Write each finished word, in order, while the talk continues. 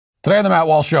Today on the Matt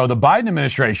Walsh Show, the Biden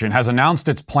administration has announced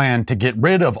its plan to get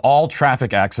rid of all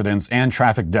traffic accidents and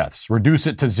traffic deaths, reduce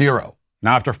it to zero.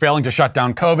 Now, after failing to shut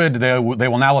down COVID, they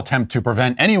will now attempt to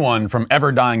prevent anyone from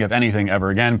ever dying of anything ever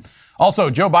again.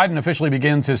 Also, Joe Biden officially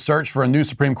begins his search for a new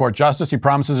Supreme Court justice. He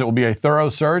promises it will be a thorough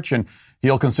search, and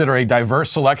he'll consider a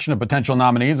diverse selection of potential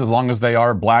nominees as long as they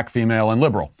are black, female, and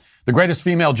liberal. The greatest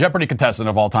female Jeopardy contestant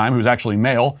of all time, who's actually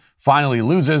male, finally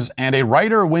loses, and a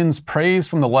writer wins praise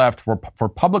from the left for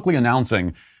publicly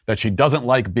announcing that she doesn't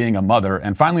like being a mother.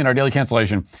 And finally, in our daily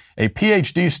cancellation, a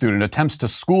PhD student attempts to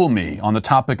school me on the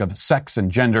topic of sex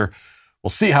and gender. We'll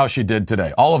see how she did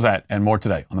today. All of that and more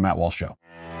today on The Matt Walsh Show.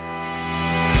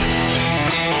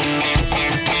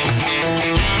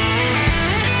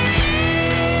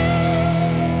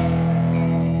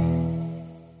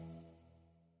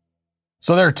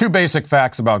 So there are two basic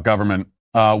facts about government.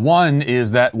 One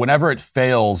is that whenever it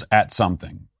fails at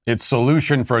something, its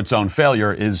solution for its own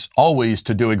failure is always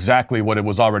to do exactly what it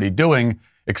was already doing,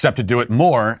 except to do it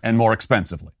more and more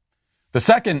expensively. The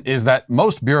second is that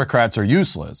most bureaucrats are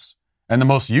useless, and the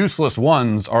most useless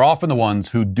ones are often the ones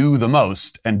who do the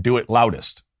most and do it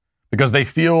loudest, because they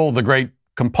feel the great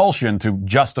compulsion to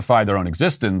justify their own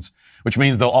existence, which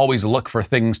means they'll always look for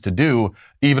things to do,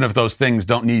 even if those things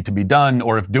don't need to be done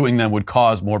or if doing them would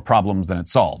cause more problems than it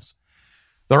solves.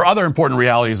 There are other important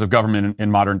realities of government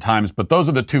in modern times, but those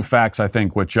are the two facts, I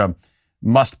think, which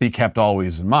must be kept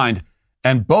always in mind.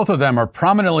 And both of them are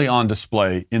prominently on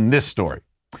display in this story.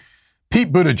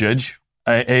 Pete Buttigieg,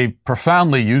 a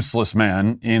profoundly useless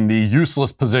man in the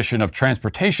useless position of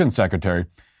transportation secretary,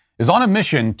 is on a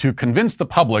mission to convince the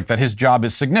public that his job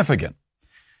is significant.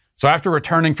 So after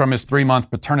returning from his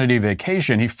 3-month paternity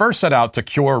vacation, he first set out to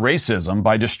cure racism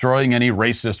by destroying any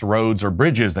racist roads or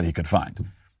bridges that he could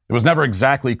find. It was never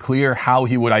exactly clear how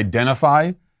he would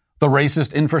identify the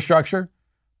racist infrastructure,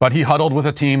 but he huddled with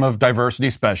a team of diversity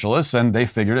specialists and they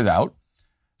figured it out.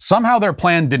 Somehow their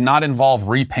plan did not involve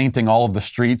repainting all of the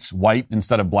streets white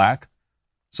instead of black.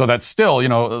 So that still,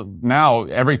 now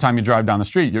every time you drive down the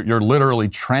street, you're literally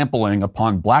trampling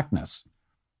upon blackness,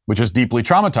 which is deeply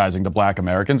traumatizing to black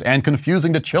Americans and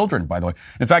confusing to children, by the way.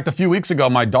 In fact, a few weeks ago,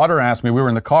 my daughter asked me, we were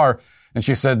in the car, and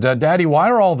she said, Daddy, why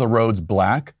are all the roads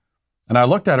black? And I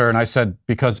looked at her and I said,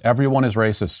 because everyone is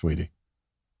racist, sweetie.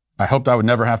 I hoped I would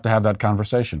never have to have that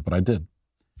conversation, but I did.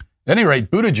 At any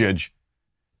rate, Buttigieg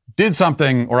did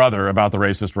something or other about the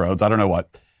racist roads. I don't know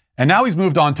what. And now he's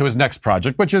moved on to his next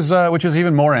project, which is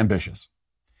even more ambitious.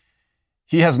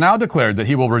 He has now declared that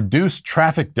he will reduce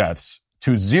traffic deaths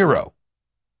to zero.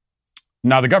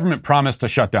 Now, the government promised to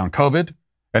shut down COVID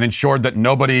and ensured that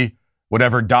nobody would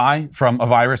ever die from a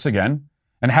virus again.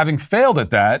 And having failed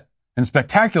at that in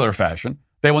spectacular fashion,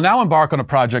 they will now embark on a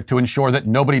project to ensure that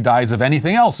nobody dies of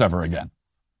anything else ever again.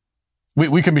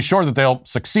 We can be sure that they'll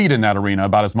succeed in that arena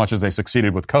about as much as they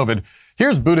succeeded with COVID.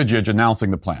 Here's Buttigieg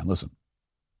announcing the plan. Listen.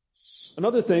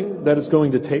 Another thing that it's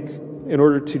going to take in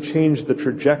order to change the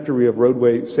trajectory of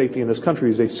roadway safety in this country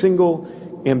is a single,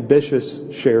 ambitious,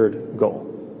 shared goal.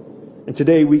 And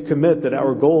today we commit that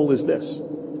our goal is this: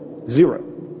 zero.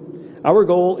 Our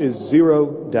goal is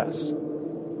zero deaths.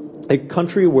 A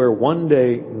country where one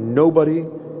day nobody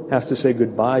has to say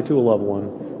goodbye to a loved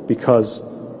one because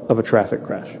of a traffic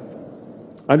crash.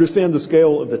 I understand the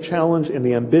scale of the challenge and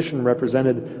the ambition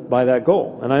represented by that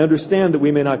goal, and I understand that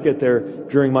we may not get there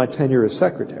during my tenure as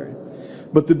secretary.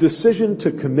 But the decision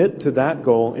to commit to that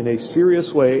goal in a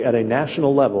serious way at a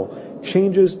national level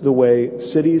changes the way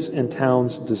cities and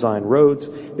towns design roads.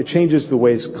 It changes the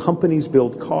ways companies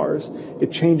build cars.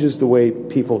 It changes the way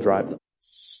people drive them.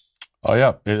 Oh,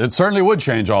 yeah, it certainly would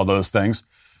change all those things.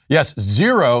 Yes,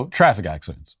 zero traffic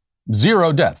accidents,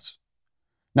 zero deaths.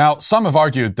 Now, some have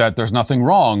argued that there's nothing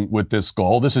wrong with this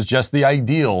goal. This is just the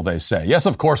ideal, they say. Yes,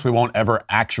 of course, we won't ever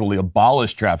actually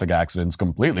abolish traffic accidents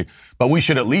completely, but we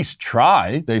should at least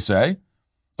try, they say.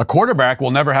 A quarterback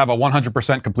will never have a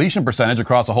 100% completion percentage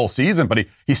across a whole season, but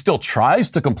he still tries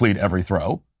to complete every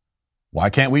throw. Why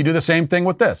can't we do the same thing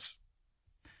with this?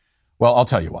 Well, I'll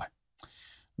tell you why.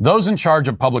 Those in charge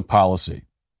of public policy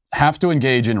have to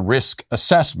engage in risk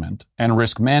assessment and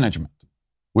risk management.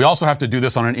 We also have to do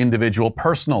this on an individual,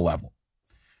 personal level.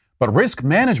 But risk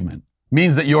management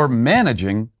means that you're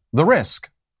managing the risk,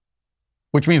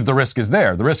 which means the risk is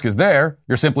there. The risk is there.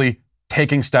 You're simply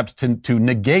taking steps to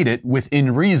negate it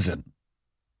within reason.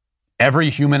 Every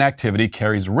human activity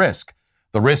carries risk.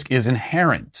 The risk is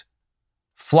inherent.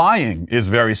 Flying is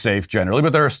very safe generally,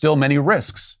 but there are still many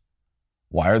risks.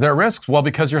 Why are there risks? Well,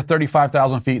 because you're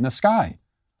 35,000 feet in the sky.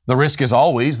 The risk is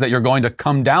always that you're going to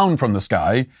come down from the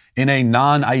sky in a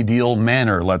non-ideal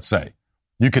manner, let's say.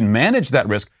 You can manage that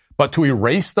risk, but to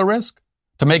erase the risk,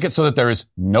 to make it so that there is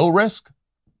no risk,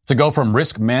 to go from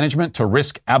risk management to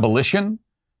risk abolition,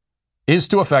 is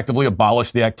to effectively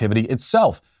abolish the activity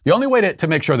itself. The only way to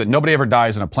make sure that nobody ever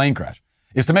dies in a plane crash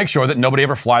is to make sure that nobody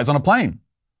ever flies on a plane.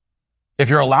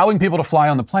 If you're allowing people to fly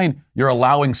on the plane, you're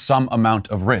allowing some amount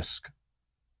of risk.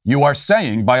 You are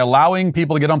saying, by allowing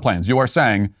people to get on planes, you are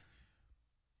saying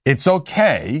it's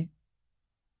okay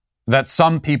that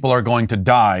some people are going to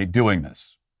die doing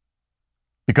this.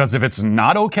 Because if it's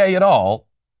not okay at all,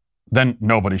 then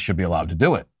nobody should be allowed to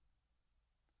do it.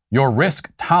 Your risk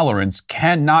tolerance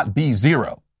cannot be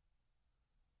zero.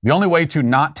 The only way to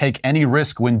not take any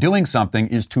risk when doing something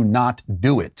is to not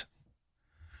do it.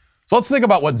 So let's think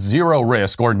about what zero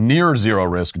risk or near zero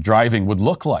risk driving would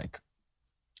look like.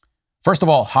 First of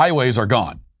all, highways are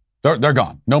gone. They're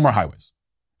gone. No more highways.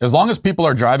 As long as people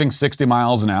are driving 60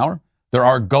 miles an hour, there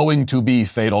are going to be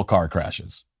fatal car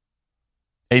crashes.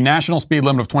 A national speed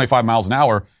limit of 25 miles an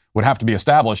hour would have to be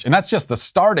established, and that's just the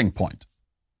starting point.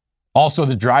 Also,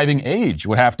 the driving age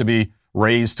would have to be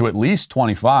raised to at least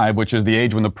 25, which is the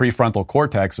age when the prefrontal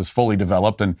cortex is fully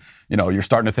developed and, you're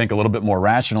starting to think a little bit more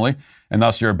rationally, and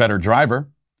thus you're a better driver.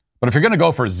 But if you're going to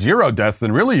go for zero deaths,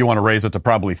 then really you want to raise it to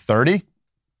probably 30,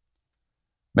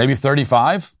 maybe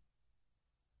 35.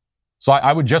 So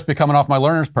I would just be coming off my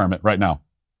learner's permit right now.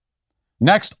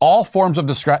 Next, all forms of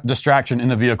distraction in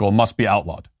the vehicle must be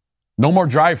outlawed. No more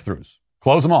drive-thrus.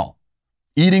 Close them all.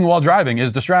 Eating while driving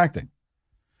is distracting.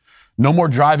 No more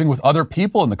driving with other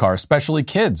people in the car, especially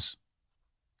kids.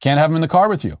 Can't have them in the car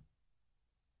with you.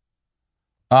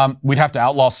 We'd have to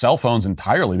outlaw cell phones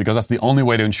entirely because that's the only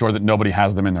way to ensure that nobody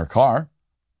has them in their car.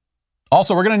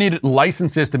 Also, we're going to need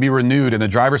licenses to be renewed and the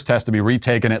driver's test to be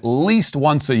retaken at least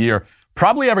once a year,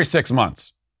 probably every 6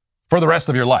 months for the rest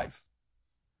of your life.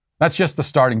 That's just the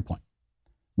starting point.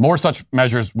 More such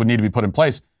measures would need to be put in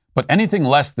place, but anything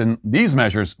less than these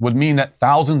measures would mean that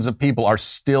thousands of people are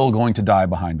still going to die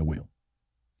behind the wheel.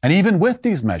 And even with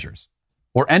these measures,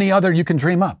 or any other you can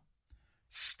dream up,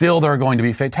 still there are going to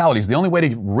be fatalities. The only way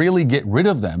to really get rid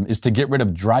of them is to get rid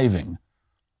of driving,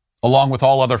 along with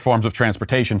all other forms of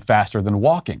transportation faster than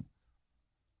walking.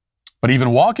 But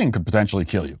even walking could potentially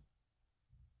kill you.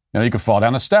 You could fall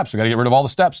down the steps. We got to get rid of all the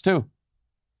steps too.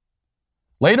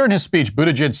 Later in his speech,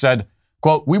 Buttigieg said,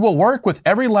 quote, "We will work with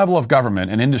every level of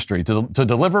government and industry to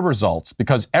deliver results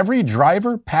because every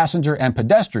driver, passenger, and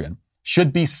pedestrian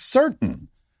should be certain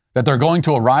that they're going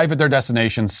to arrive at their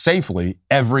destination safely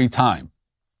every time."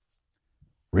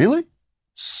 Really?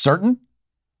 Certain?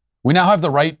 We now have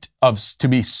the right to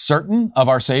be certain of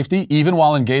our safety, even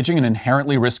while engaging in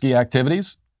inherently risky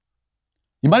activities?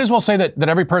 You might as well say that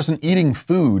every person eating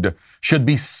food should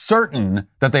be certain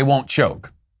that they won't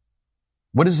choke.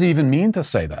 What does it even mean to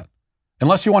say that?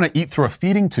 Unless you want to eat through a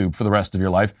feeding tube for the rest of your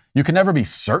life, you can never be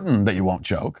certain that you won't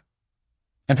choke.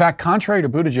 In fact, contrary to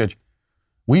Buttigieg,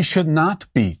 we should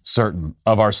not be certain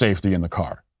of our safety in the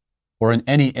car or in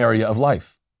any area of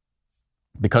life,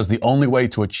 because the only way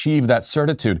to achieve that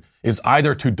certitude is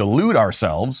either to delude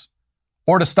ourselves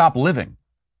or to stop living.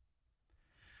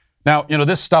 Now,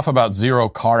 this stuff about zero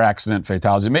car accident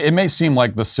fatalities, it may seem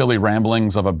like the silly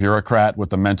ramblings of a bureaucrat with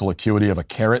the mental acuity of a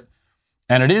carrot,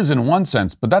 and it is in one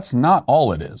sense, but that's not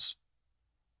all it is.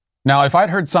 Now, if I'd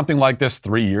heard something like this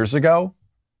 3 years ago,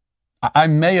 I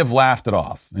may have laughed it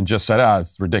off and just said,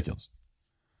 it's ridiculous.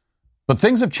 But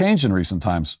things have changed in recent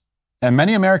times, and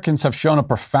many Americans have shown a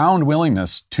profound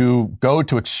willingness to go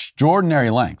to extraordinary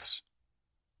lengths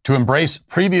to embrace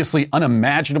previously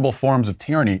unimaginable forms of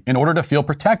tyranny in order to feel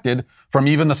protected from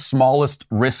even the smallest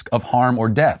risk of harm or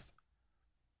death.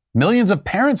 Millions of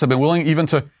parents have been willing even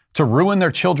to ruin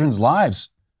their children's lives,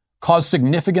 cause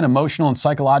significant emotional and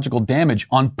psychological damage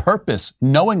on purpose,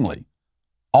 knowingly,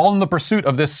 all in the pursuit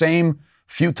of this same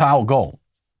futile goal.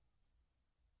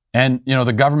 And,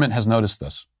 the government has noticed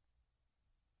this.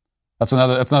 That's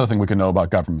another thing we can know about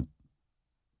government.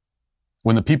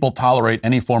 When the people tolerate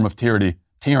any form of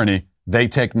tyranny, they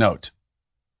take note.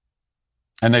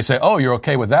 And they say, "Oh, you're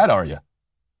okay with that, are you?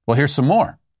 Well, here's some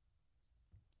more."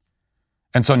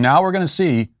 And so now we're going to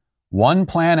see one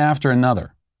plan after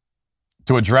another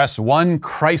to address one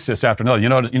crisis after another. You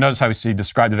notice how he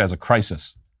described it as a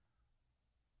crisis.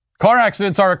 Car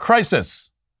accidents are a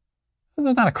crisis.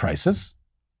 They're not a crisis.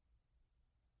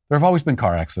 There have always been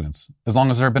car accidents, as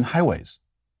long as there have been highways.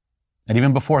 And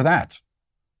even before that.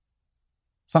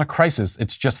 It's not a crisis,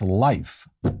 it's just life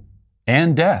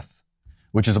and death,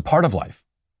 which is a part of life.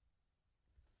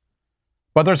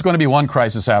 But there's going to be one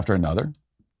crisis after another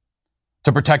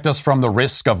to protect us from the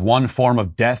risk of one form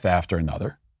of death after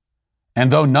another.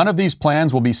 And though none of these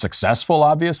plans will be successful,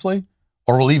 obviously,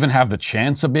 or will even have the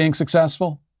chance of being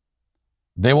successful,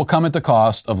 they will come at the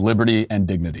cost of liberty and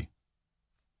dignity,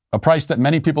 a price that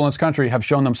many people in this country have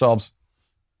shown themselves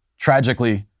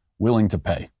tragically willing to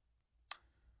pay.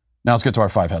 Now let's get to our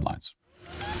 5 headlines.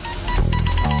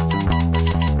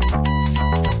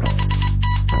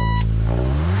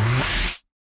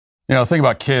 You know, the thing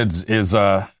about kids is,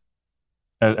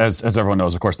 as everyone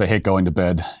knows, of course, they hate going to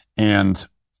bed, and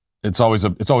it's always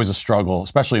a struggle,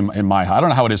 especially in my house. I don't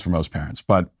know how it is for most parents,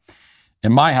 but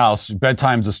in my house,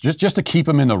 bedtime's just to keep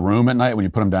them in the room at night when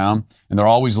you put them down, and they're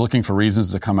always looking for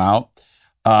reasons to come out.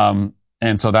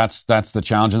 And so that's the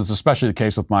challenge. And it's especially the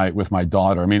case with my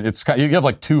daughter. I mean, you have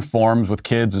like 2 forms with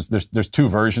kids. There's 2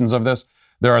 versions of this.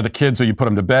 There are the kids who you put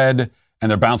them to bed and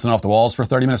they're bouncing off the walls for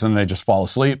 30 minutes and then they just fall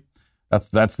asleep.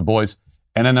 That's the boys.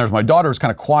 And then there's my daughter who's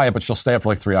kind of quiet, but she'll stay up for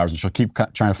like 3 hours and she'll keep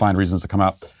trying to find reasons to come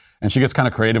out. And she gets kind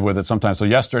of creative with it sometimes. So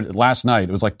last night,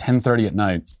 it was like 10:30 at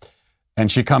night, and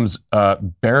she comes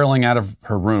barreling out of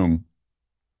her room,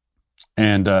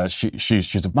 and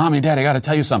she's like, "Mommy, Daddy, I got to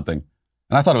tell you something."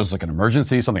 And I thought it was like an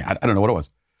emergency, something. I don't know what it was.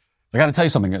 I got to tell you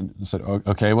something. And I said,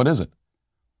 "Okay, what is it?"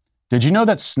 "Did you know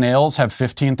that snails have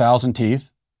 15,000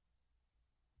 teeth?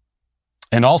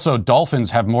 And also dolphins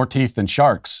have more teeth than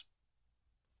sharks?"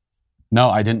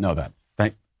 "No, I didn't know that.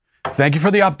 Thank you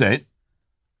for the update.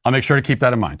 I'll make sure to keep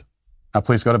that in mind. Now,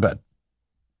 please go to bed."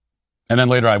 And then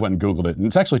later I went and Googled it, and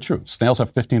it's actually true. Snails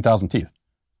have 15,000 teeth.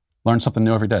 Learn something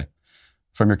new every day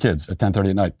from your kids at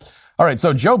 10:30 at night. All right,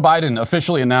 so Joe Biden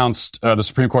officially announced the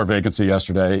Supreme Court vacancy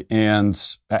yesterday, and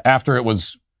after it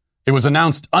was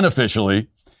announced unofficially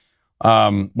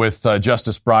with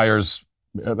Justice Breyer's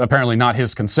apparently not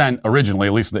his consent originally.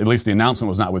 At least the announcement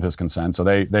was not with his consent. So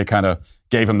they kind of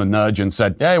gave him the nudge and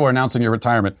said, "Hey, we're announcing your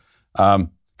retirement.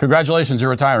 Congratulations, you're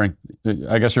retiring."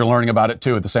 I guess you're learning about it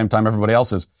too at the same time everybody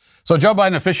else is. So Joe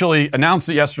Biden officially announced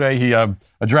it yesterday. He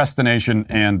addressed the nation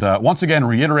and once again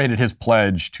reiterated his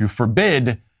pledge to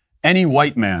forbid any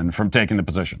white man from taking the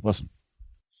position. Listen.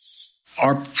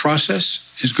 "Our process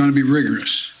is going to be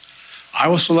rigorous. I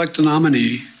will select a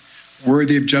nominee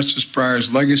worthy of Justice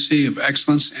Breyer's legacy of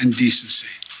excellence and decency.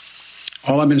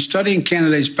 While I've been studying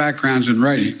candidates' backgrounds and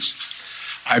writings,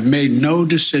 I've made no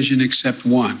decision except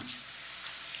one.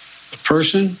 The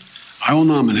person I will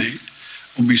nominate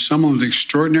will be someone with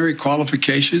extraordinary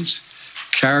qualifications,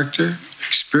 character,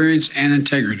 experience, and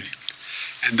integrity.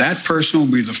 And that person will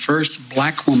be the first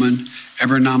black woman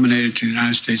ever nominated to the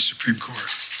United States Supreme Court.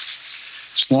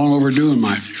 It's long overdue in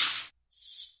my view."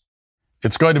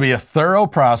 It's going to be a thorough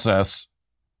process,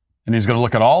 and he's going to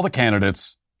look at all the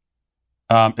candidates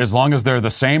as long as they're the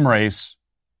same race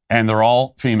and they're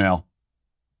all female.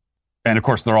 And, of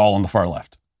course, they're all on the far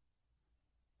left.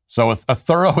 So a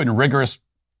thorough and rigorous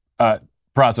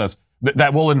process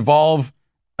that will involve,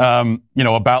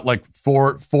 about like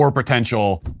four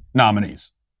potential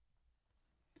nominees.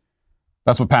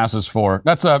 That's what passes for.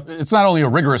 It's not only a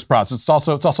rigorous process, it's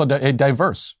also a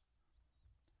diverse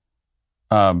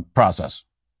process.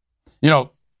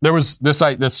 There was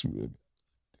this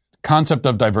concept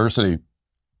of diversity,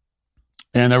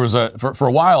 and there was for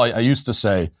a while I used to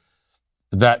say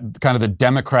that kind of the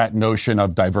Democrat notion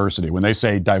of diversity, when they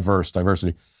say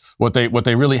diversity, what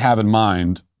they really have in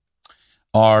mind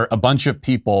are a bunch of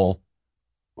people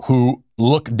who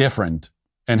look different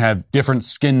and have different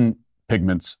skin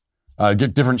pigments,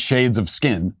 different shades of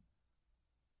skin.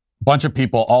 Bunch of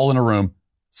people all in a room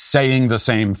saying the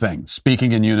same thing,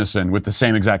 speaking in unison with the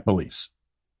same exact beliefs.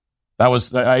 I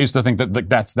used to think that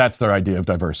that's their idea of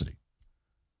diversity,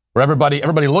 where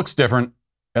everybody looks different,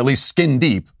 at least skin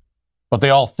deep, but they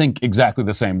all think exactly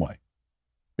the same way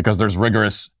because there's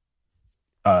rigorous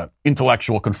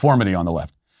intellectual conformity on the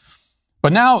left.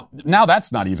 But now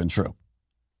that's not even true.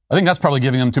 I think that's probably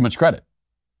giving them too much credit.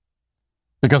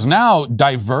 Because now a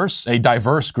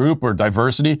diverse group or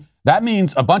diversity, that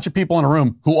means a bunch of people in a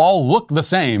room who all look the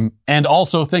same and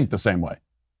also think the same way.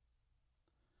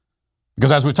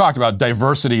 Because as we talked about,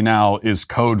 diversity now is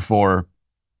code for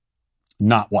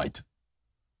not white.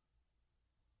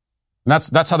 And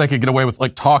that's how they could get away with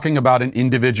like talking about an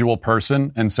individual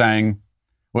person and saying,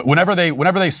 whenever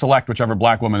they select whichever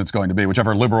black woman it's going to be,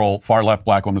 whichever liberal far left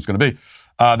black woman it's going to be,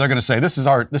 they're going to say this is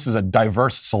a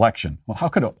diverse selection. Well, how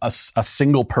could a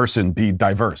single person be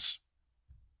diverse?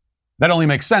 That only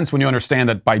makes sense when you understand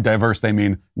that by diverse they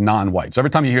mean non-white. So every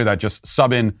time you hear that, just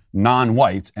sub in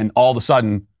non-white, and all of a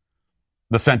sudden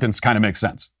the sentence kind of makes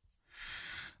sense.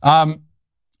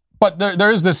 But there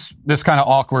is this kind of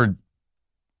awkward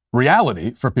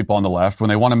reality for people on the left when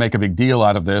they want to make a big deal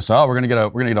out of this. Oh, we're going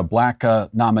to get a black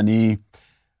nominee,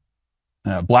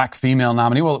 black female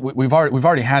nominee. Well, we've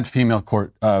already had female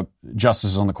court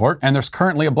justices on the court, and there's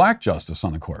currently a black justice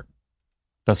on the court.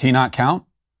 Does he not count?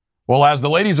 Well, as the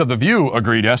ladies of The View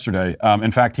agreed yesterday,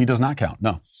 in fact, he does not count.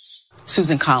 No.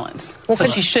 Susan Collins. So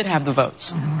she should have the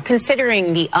votes.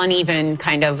 Considering the uneven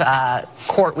kind of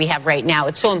court we have right now,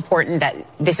 it's so important that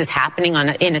this is happening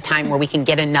in a time where we can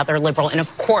get another liberal. And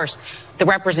of course, the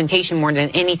representation more than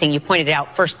anything, you pointed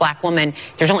out, first black woman,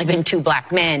 there's only been 2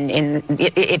 black men in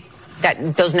it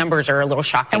that those numbers are a little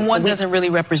shocking. And one doesn't really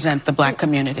represent the black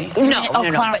community.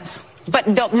 No. But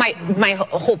my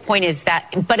whole point is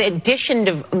that, but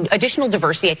additional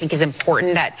diversity, I think, is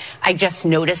important. That I just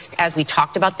noticed as we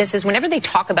talked about this is whenever they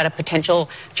talk about a potential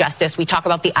justice, we talk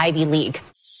about the Ivy League.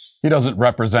 He doesn't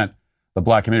represent the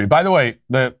black community. By the way,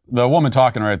 the woman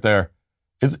talking right there,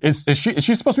 is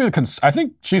she supposed to be I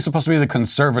think she's supposed to be the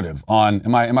conservative on,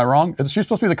 am I wrong? Is she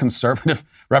supposed to be the conservative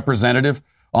representative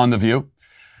on The View?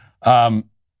 But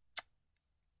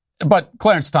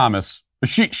Clarence Thomas,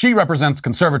 She represents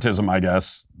conservatism, I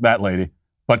guess, that lady.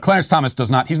 But Clarence Thomas does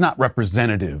not, he's not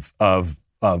representative of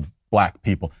black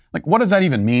people. Like, what does that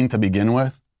even mean to begin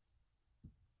with?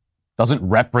 Doesn't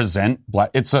represent black,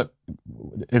 is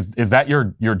that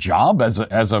your job as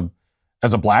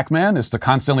a black man, is to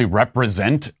constantly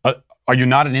represent? Are you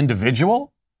not an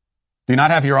individual? Do you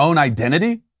not have your own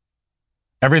identity?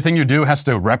 Everything you do has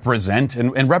to represent,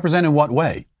 and represent in what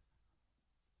way?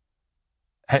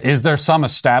 Is there some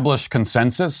established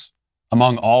consensus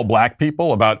among all black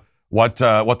people about what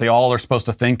they all are supposed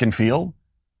to think and feel?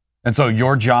 And so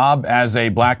your job as a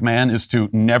black man is to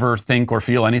never think or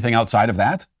feel anything outside of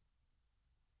that?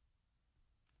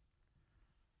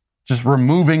 Just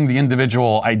removing the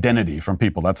individual identity from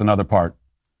people. That's another part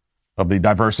of the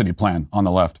diversity plan on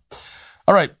the left.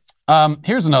 All right.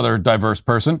 Here's another diverse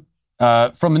person.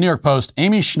 From the New York Post,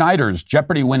 Amy Schneider's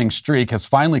Jeopardy winning streak has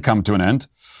finally come to an end.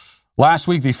 Last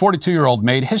week, the 42-year-old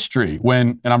made history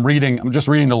when, and I'm just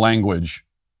reading the language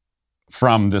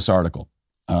from this article.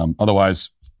 Otherwise,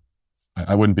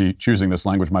 I wouldn't be choosing this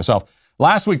language myself.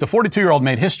 Last week, the 42-year-old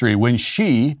made history when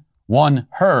she won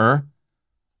her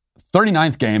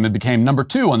 39th game and became number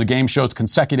 2 on the game show's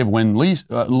consecutive winning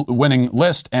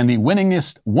list and the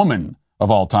winningest woman of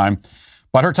all time.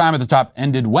 But her time at the top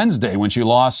ended Wednesday when she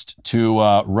lost to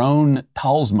Roan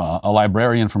Talsma, a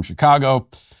librarian from Chicago.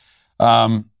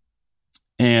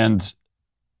 And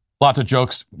lots of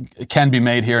jokes can be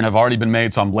made here and have already been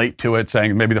made, so I'm late to it,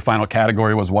 saying maybe the final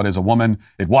category was what is a woman.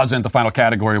 It wasn't. The final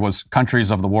category was countries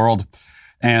of the world.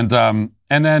 And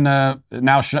then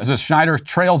now Schneider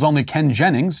trails only Ken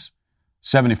Jennings,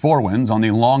 74 wins, on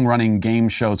the long-running game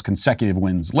show's consecutive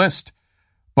wins list.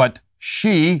 But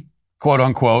she, quote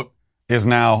unquote, is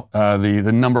now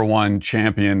the number 1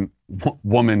 champion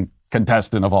woman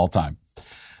contestant of all time.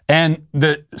 And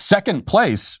the second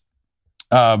place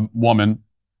woman,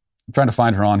 I'm trying to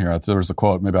find her on here. There was a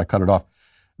quote. Maybe I cut it off.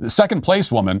 The second place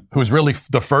woman, who's really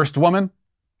the first woman,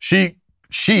 she,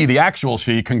 the actual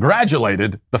she,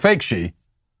 congratulated the fake she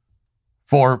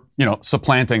for,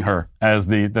 supplanting her as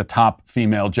the top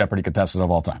female Jeopardy contestant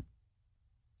of all time.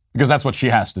 Because that's what she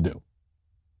has to do.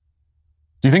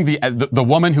 Do you think the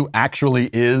woman who actually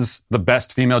is the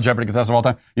best female Jeopardy contestant of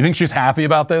all time, you think she's happy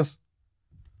about this?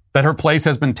 That her place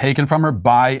has been taken from her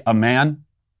by a man?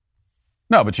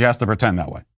 No, but she has to pretend that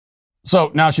way.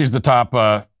 So now she's the top,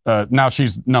 now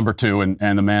she's number 2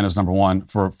 and the man is number 1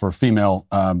 for female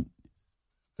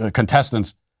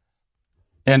contestants.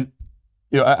 And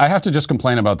I have to just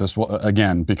complain about this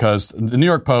again, because the New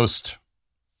York Post,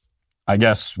 I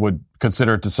guess, would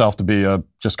consider itself to be a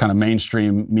just kind of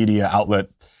mainstream media outlet.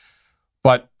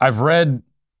 But I've read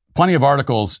plenty of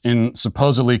articles in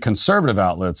supposedly conservative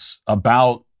outlets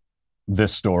about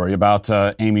this story, about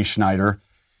Amy Schneider.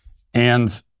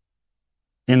 And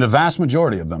in the vast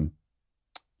majority of them,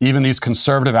 even these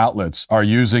conservative outlets are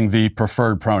using the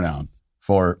preferred pronoun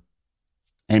for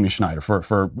Amy Schneider,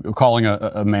 for calling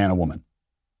a man a woman.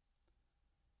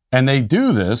 And they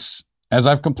do this, as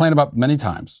I've complained about many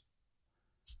times,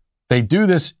 they do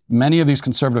this, many of these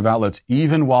conservative outlets,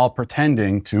 even while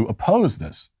pretending to oppose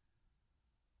this.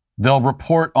 They'll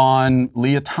report on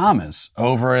Leah Thomas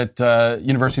over at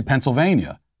University of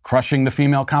Pennsylvania, crushing the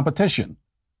female competition,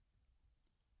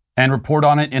 and report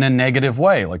on it in a negative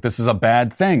way, like this is a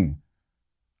bad thing.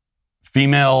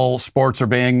 Female sports are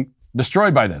being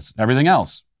destroyed by this, everything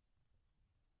else.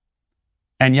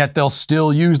 And yet they'll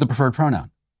still use the preferred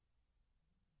pronoun.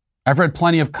 I've read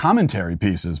plenty of commentary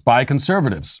pieces by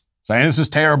conservatives saying this is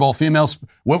terrible,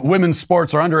 women's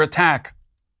sports are under attack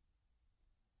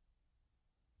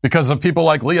because of people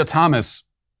like Leah Thomas.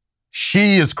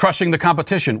 She is crushing the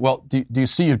competition. Well, do you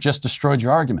see you've just destroyed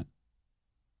your argument?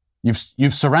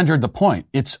 You've surrendered the point.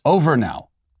 It's over now.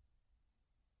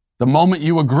 The moment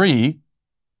you agree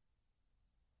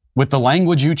with the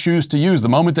language you choose to use, the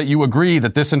moment that you agree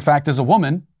that this, in fact, is a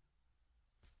woman,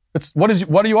 what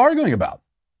are you arguing about?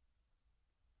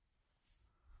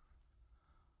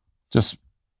 Just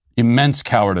immense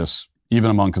cowardice,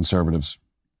 even among conservatives.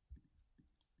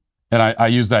 And I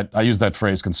use that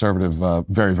phrase conservative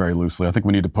very, very loosely. I think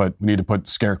we need to put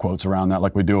scare quotes around that,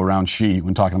 like we do around she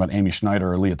when talking about Amy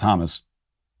Schneider or Leah Thomas.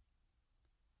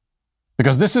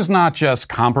 Because this is not just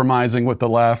compromising with the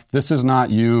left. This is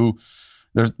not you.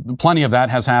 There's plenty of that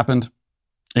has happened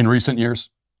in recent years.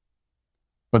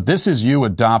 But this is you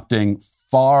adopting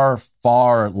far,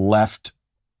 far left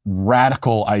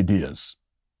radical ideas.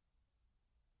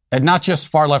 And not just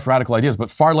far left radical ideas,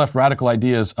 but far left radical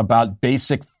ideas about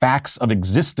basic facts of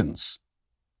existence.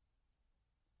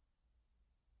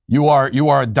 You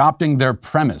are adopting their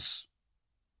premise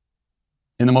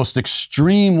in the most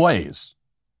extreme ways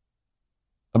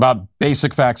about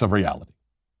basic facts of reality.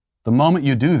 The moment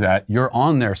you do that, you're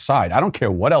on their side. I don't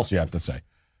care what else you have to say.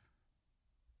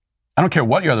 I don't care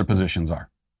what your other positions are.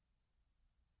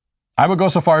 I would go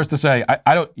so far as to say,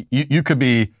 you could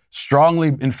be strongly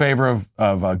in favor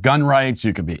of gun rights.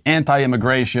 You could be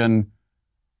anti-immigration.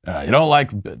 You don't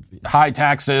like high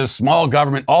taxes, small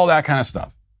government, all that kind of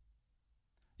stuff.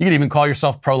 You could even call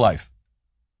yourself pro-life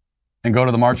and go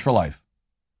to the March for Life.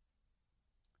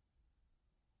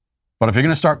 But if you're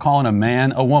going to start calling a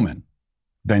man a woman,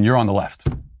 then you're on the left.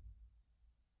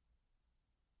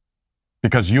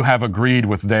 Because you have agreed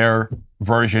with their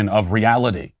version of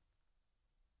reality.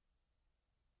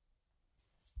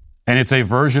 And it's a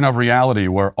version of reality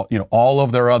where, all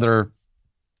of their other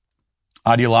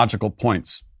ideological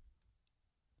points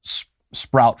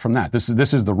sprout from that. This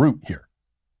is the root here.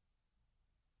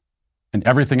 And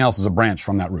everything else is a branch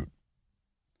from that root.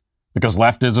 Because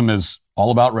leftism is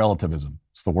all about relativism.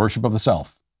 It's the worship of the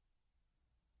self.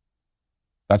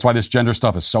 That's why this gender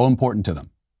stuff is so important to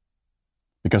them.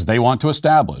 Because they want to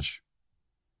establish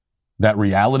that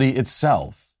reality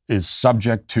itself is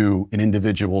subject to an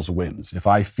individual's whims. If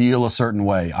I feel a certain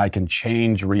way, I can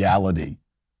change reality.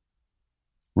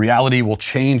 Reality will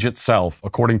change itself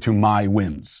according to my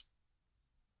whims.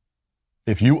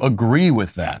 If you agree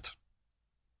with that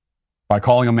by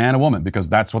calling a man a woman, because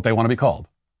that's what they want to be called,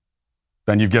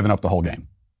 then you've given up the whole game.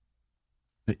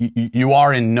 You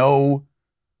are in no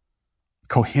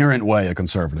coherent way a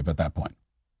conservative at that point.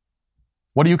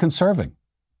 What are you conserving?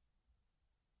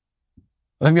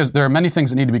 I think there are many things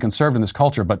that need to be conserved in this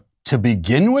culture, but to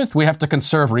begin with, we have to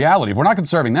conserve reality. If we're not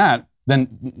conserving that,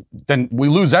 then we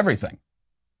lose everything.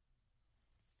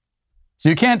 So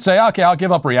you can't say, okay, I'll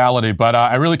give up reality, but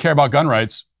I really care about gun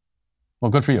rights.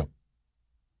 Well, good for you.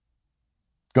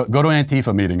 Go to an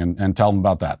Antifa meeting and tell them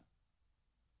about that.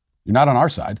 You're not on our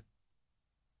side.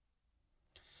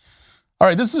 All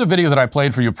right, this is a video that I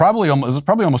played for you probably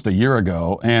almost a year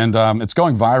ago, and it's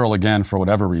going viral again for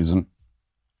whatever reason.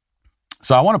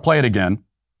 So I want to play it again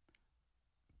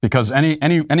because any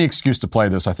excuse to play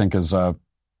this, I think,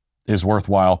 is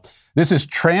worthwhile. This is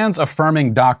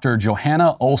trans-affirming Dr.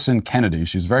 Johanna Olsen Kennedy.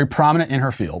 She's very prominent in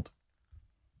her field.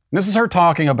 And this is her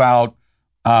talking about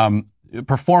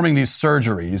performing these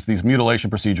surgeries, these mutilation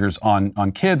procedures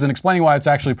on kids, and explaining why it's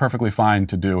actually perfectly fine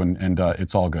to do, and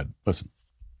it's all good. Listen.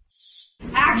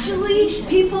 Actually,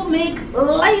 people make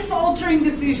life-altering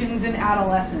decisions in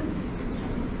adolescence.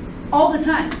 All the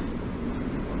time.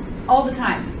 All the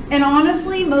time. And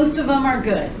honestly, most of them are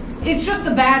good. It's just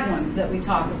the bad ones that we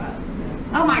talk about.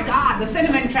 Oh my God, the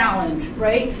cinnamon challenge,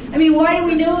 right? I mean, why do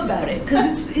we know about it?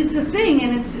 Because it's a thing,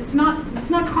 and it's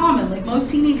not common. Like, most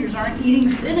teenagers aren't eating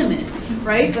cinnamon,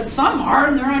 right? But some are,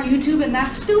 and they're on YouTube, and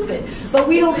that's stupid. But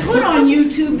we don't put on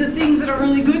YouTube the things that are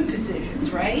really good decisions,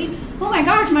 right? Oh my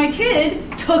gosh, my kid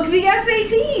took the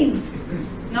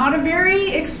SATs. Not a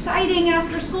very exciting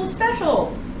after-school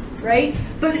special, right?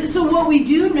 But so what we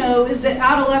do know is that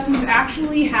adolescents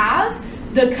actually have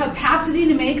the capacity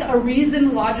to make a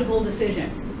reasoned, logical decision.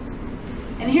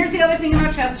 And here's the other thing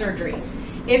about chest surgery.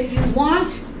 If you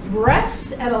want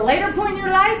breasts at a later point in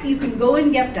your life, you can go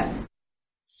and get them.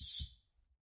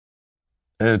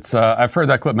 It's I've heard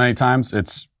that clip many times.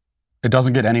 It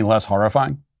doesn't get any less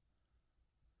horrifying,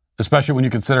 especially when you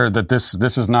consider that this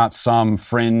is not some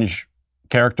fringe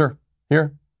character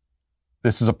here.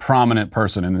 This is a prominent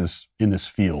person in this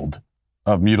field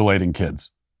of mutilating kids.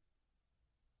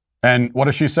 And what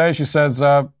does she say? She says,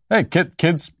 hey,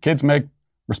 kids make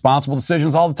responsible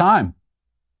decisions all the time.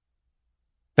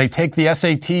 They take the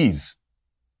SATs,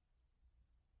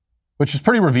 which is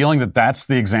pretty revealing that that's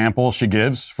the example she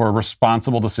gives for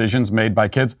responsible decisions made by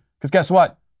kids. Because guess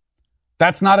what?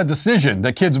 That's not a decision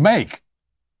that kids make.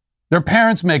 Their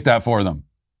parents make that for them.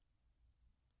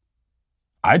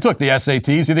 I took the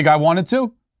SATs. You think I wanted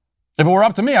to? If it were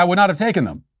up to me, I would not have taken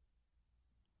them.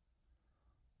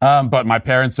 But my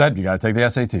parents said, you got to take the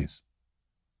SATs.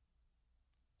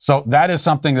 So that is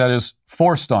something that is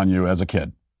forced on you as a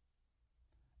kid.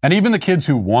 And even the kids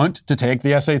who want to take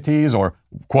the SATs or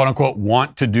quote unquote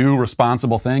want to do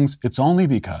responsible things, it's only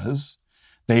because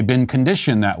they've been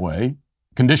conditioned that way,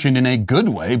 conditioned in a good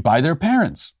way by their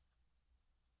parents.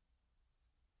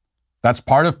 That's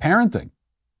part of parenting,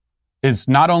 is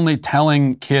not only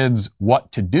telling kids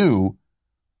what to do,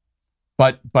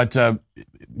 but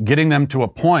getting them to a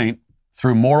point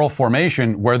through moral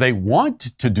formation where they want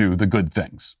to do the good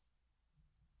things.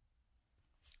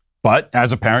 But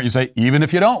as a parent, you say, even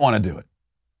if you don't want to do it,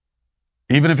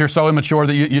 even if you're so immature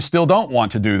that you still don't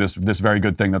want to do this very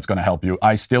good thing that's going to help you,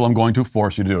 I still am going to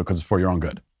force you to do it because it's for your own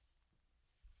good.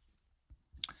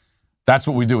 That's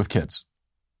what we do with kids.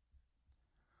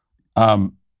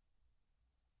 But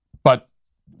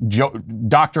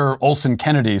Dr. Olson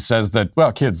Kennedy says that,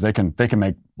 well, kids, they can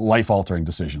make life-altering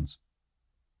decisions.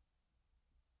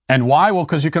 And why? Well,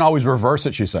 because you can always reverse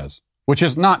it, she says, which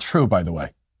is not true, by the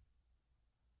way.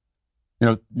 You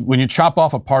know, when you chop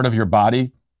off a part of your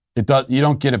body, you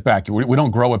don't get it back. We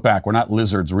don't grow it back. We're not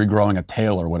lizards regrowing a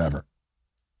tail or whatever.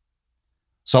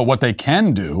 So what they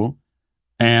can do,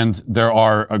 and there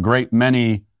are a great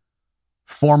many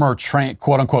former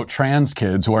quote-unquote trans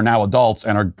kids who are now adults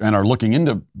and are looking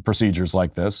into procedures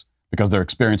like this because they're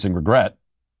experiencing regret.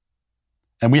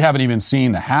 And we haven't even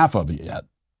seen the half of it yet.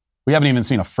 We haven't even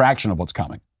seen a fraction of what's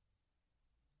coming.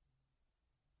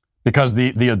 Because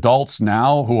the adults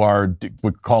now who are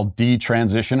we call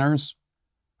detransitioners,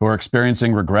 who are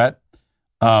experiencing regret,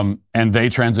 and they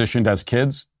transitioned as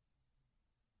kids,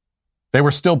 they were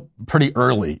still pretty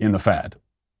early in the fad.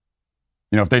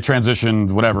 You know, if they transitioned,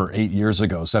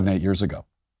 7, 8 years ago.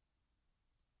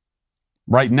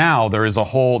 Right now, there is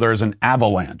an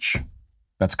avalanche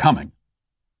that's coming.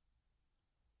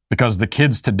 Because the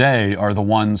kids today are the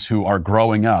ones who are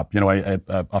growing up. You know,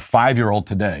 a 5-year-old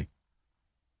today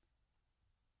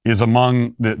is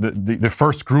among the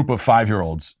first group of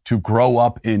 5-year-olds to grow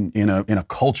up in a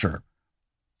culture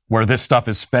where this stuff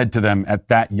is fed to them at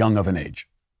that young of an age.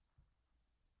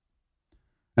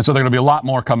 And so there are going to be a lot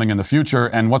more coming in the future,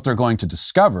 and what they're going to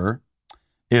discover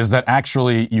is that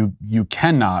actually you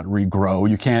cannot regrow,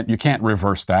 you can't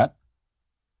reverse that.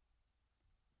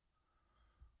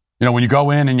 You know, when you go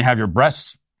in and you have your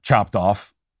breasts chopped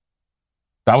off,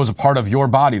 that was a part of your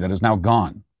body that is now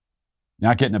gone. You're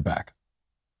not getting it back.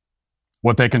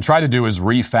 What they can try to do is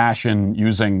refashion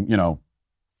using,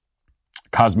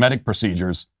 cosmetic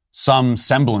procedures, some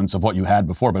semblance of what you had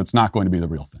before, but it's not going to be the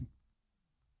real thing.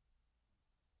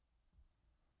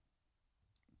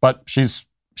 But she's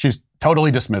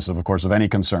totally dismissive, of course, of any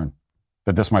concern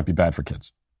that this might be bad for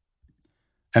kids.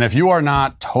 And if you are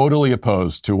not totally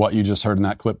opposed to what you just heard in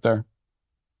that clip there,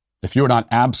 if you are not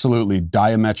absolutely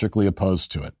diametrically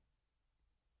opposed to it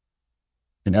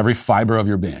in every fiber of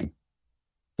your being,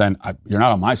 then you're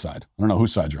not on my side. I don't know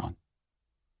whose side you're on.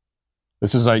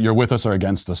 This is you're with us or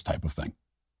against us type of thing.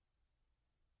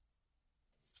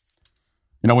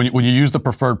 You know, when you use the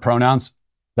preferred pronouns,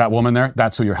 that woman there,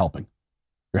 that's who you're helping.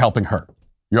 You're helping her.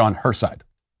 You're on her side.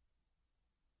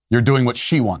 You're doing what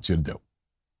she wants you to do.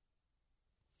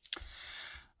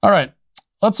 All right,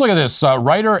 let's look at this.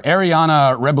 Writer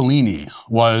Ariana Rebellini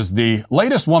was the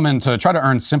latest woman to try to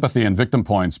earn sympathy and victim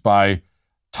points by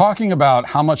talking about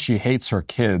how much she hates her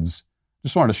kids.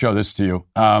 Just wanted to show this to you.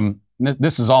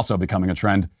 This is also becoming a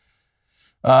trend.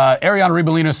 Ariana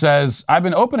Rebellini says, I've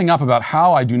been opening up about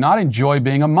how I do not enjoy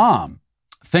being a mom,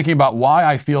 thinking about why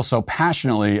I feel so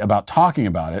passionately about talking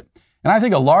about it. And I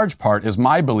think a large part is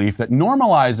my belief that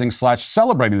normalizing /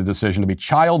 celebrating the decision to be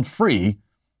child-free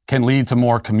can lead to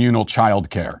more communal child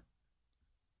care.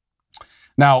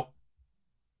 Now,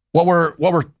 what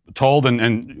we're told,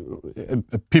 and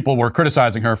people were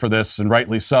criticizing her for this, and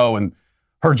rightly so, and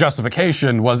her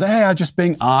justification was, hey, I'm just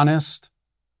being honest.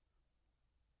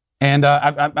 And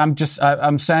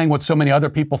I'm saying what so many other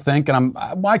people think, and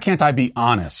why can't I be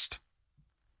honest?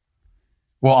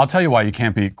 Well, I'll tell you why you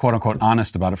can't be quote unquote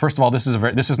honest about it. First of all, this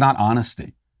is not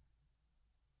honesty.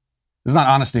 This is not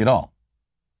honesty at all.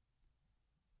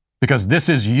 Because this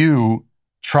is you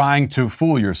trying to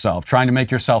fool yourself, trying to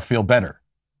make yourself feel better,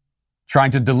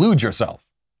 trying to delude yourself.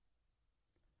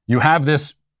 You have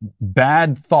this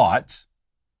bad thought,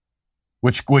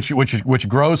 which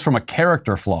grows from a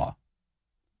character flaw.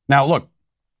 Now, look,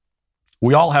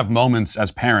 we all have moments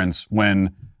as parents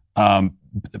when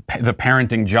the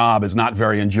parenting job is not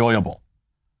very enjoyable.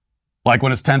 Like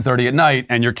when it's 10:30 at night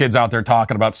and your kid's out there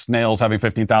talking about snails having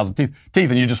 15,000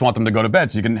 teeth, and you just want them to go to bed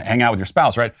so you can hang out with your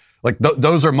spouse, right? Like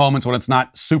those are moments when it's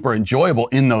not super enjoyable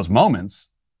in those moments.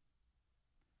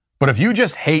 But if you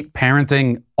just hate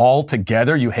parenting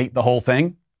altogether, you hate the whole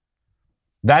thing,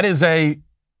 that's a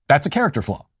character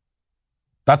flaw.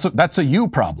 That's a you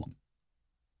problem.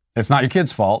 It's not your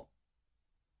kid's fault.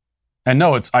 And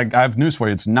no, I have news for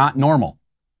you. It's not normal.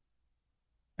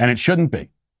 And it shouldn't be.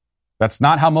 That's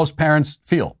not how most parents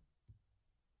feel.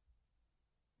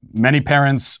 Many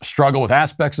parents struggle with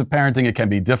aspects of parenting. It can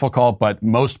be difficult, but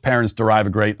most parents derive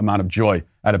a great amount of joy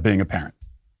out of being a parent.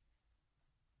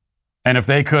 And if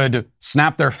they could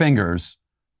snap their fingers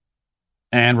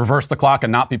and reverse the clock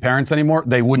and not be parents anymore,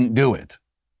 they wouldn't do it.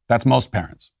 That's most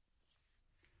parents.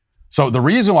 So the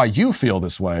reason why you feel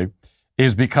this way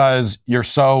is because you're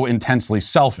so intensely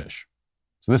selfish.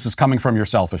 So this is coming from your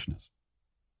selfishness.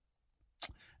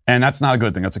 And that's not a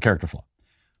good thing. That's a character flaw.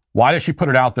 Why does she put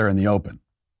it out there in the open?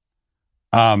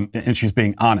 And she's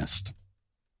being honest.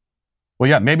 Well,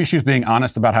 yeah, maybe she's being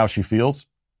honest about how she feels,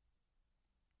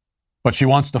 but she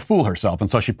wants to fool herself. And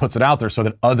so she puts it out there so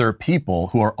that other people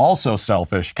who are also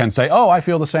selfish can say, oh, I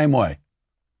feel the same way.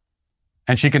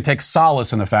 And she can take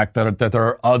solace in the fact that there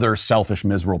are other selfish,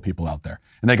 miserable people out there.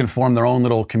 And they can form their own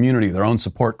little community, their own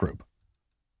support group.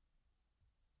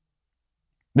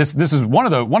 This is one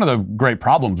of the great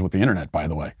problems with the internet, by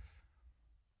the way,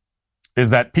 is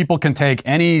that people can take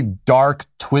any dark,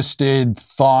 twisted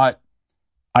thought,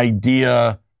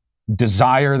 idea,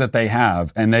 desire that they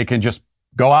have, and they can just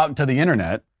go out into the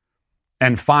internet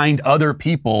and find other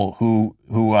people who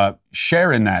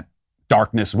share in that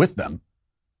darkness with them,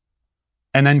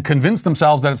 and then convince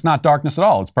themselves that it's not darkness at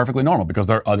all. It's perfectly normal because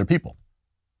there are other people.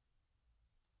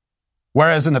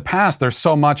 Whereas in the past, there's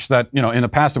so much that, in the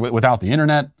past without the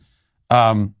internet,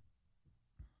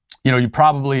 you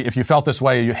probably, if you felt this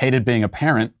way, you hated being a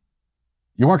parent,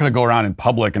 you weren't going to go around in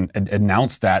public and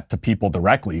announce that to people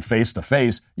directly, face to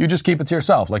face. You just keep it to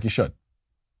yourself like you should.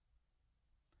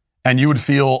 And you would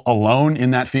feel alone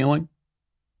in that feeling,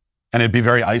 and it'd be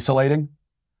very isolating,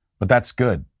 but that's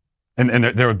good. And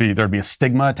there'd be a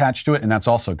stigma attached to it, and that's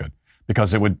also good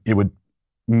because it would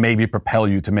maybe propel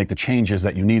you to make the changes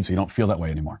that you need so you don't feel that way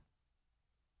anymore.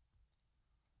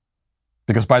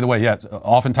 Because, by the way,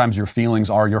 oftentimes your feelings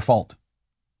are your fault.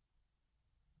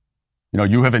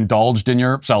 You have indulged in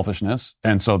your selfishness,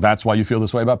 and so that's why you feel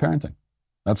this way about parenting.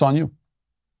 That's on you.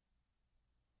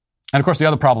 And, of course, the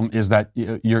other problem is that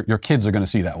your kids are going to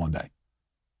see that one day.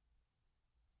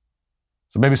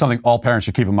 So maybe something all parents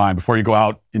should keep in mind before you go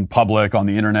out in public on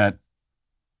the internet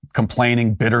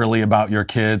complaining bitterly about your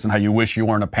kids and how you wish you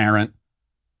weren't a parent.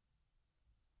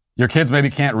 Your kids maybe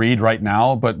can't read right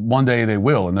now, but one day they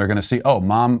will, and they're going to see, oh,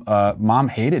 mom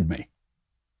hated me.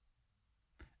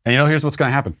 And here's what's going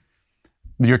to happen.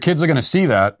 Your kids are going to see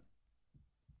that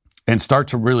and start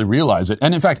to really realize it.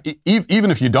 And in fact,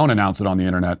 even if you don't announce it on the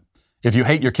internet, if you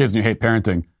hate your kids and you hate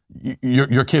parenting,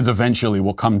 your kids eventually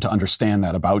will come to understand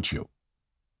that about you.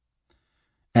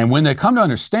 And when they come to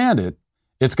understand it,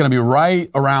 it's going to be right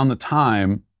around the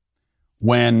time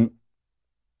when,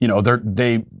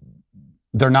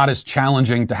 they're not as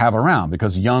challenging to have around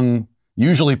because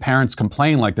usually parents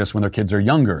complain like this when their kids are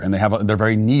younger and they're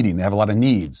very needy and they have a lot of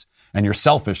needs and you're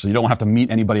selfish so you don't have to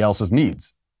meet anybody else's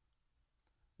needs.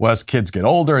 Well, as kids get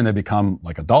older and they become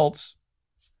like adults,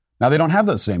 now they don't have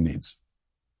those same needs.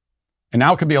 And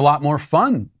now it could be a lot more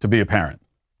fun to be a parent.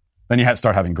 Then you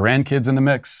start having grandkids in the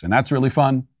mix, and that's really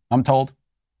fun, I'm told.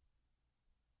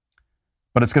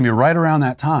 But it's going to be right around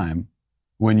that time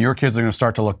when your kids are going to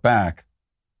start to look back.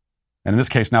 And in this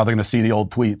case, now they're going to see the old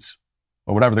tweets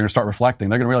or whatever. They're going to start reflecting.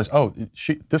 They're going to realize, oh,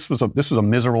 this was a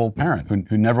miserable parent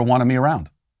who never wanted me around.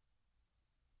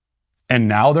 And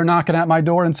now they're knocking at my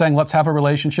door and saying, let's have a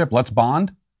relationship. Let's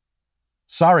bond.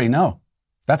 Sorry, no.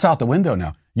 That's out the window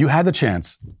now. You had the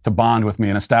chance to bond with me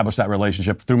and establish that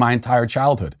relationship through my entire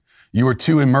childhood. You were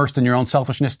too immersed in your own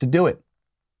selfishness to do it.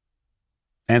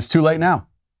 And it's too late now.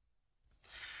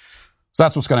 So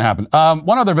that's what's going to happen.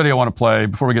 One other video I want to play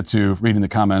before we get to reading the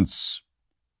comments.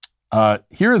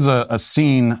 Here is a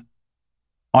scene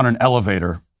on an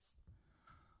elevator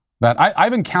that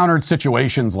I've encountered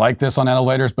situations like this on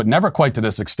elevators, but never quite to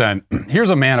this extent. Here's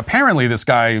a man. Apparently, this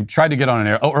guy tried to get on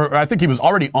or I think he was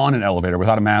already on an elevator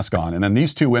without a mask on. And then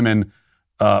these two women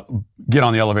get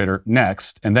on the elevator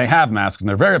next, and they have masks, and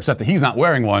they're very upset that he's not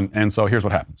wearing one. And so here's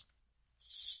what happens.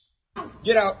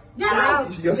 Get out. Get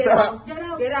out. Yo, stop. Get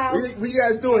out. Get out. What you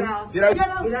guys doing? Get out. Get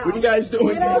out. What you guys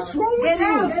doing? What's wrong with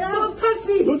you? Get out. Don't touch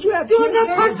me. Don't you have Do not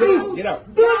touch me. Get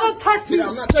out. Do not touch me. Get out.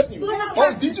 I'm not touching you.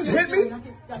 Oh, did you just hit me?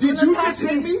 Did you just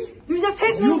hit me? You just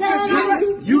hit me. You just hit me?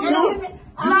 You too?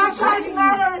 Black Lives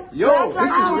Matter. Yo, this is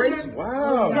racist.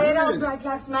 Wow. Black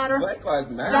Lives Matter. Black Lives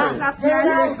Matter. Black Lives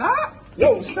Matter. Stop.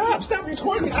 Yo, stop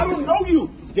recording me. I don't know you.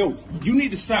 Yo, you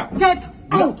need to stop. Get out.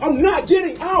 No, I'm not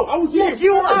getting out. I was Yes,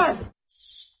 you are.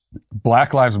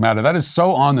 Black Lives Matter. That is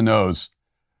so on the nose.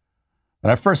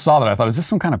 When I first saw that, I thought, is this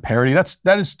some kind of parody?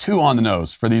 That is too on the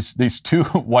nose for these two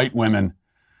white women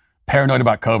paranoid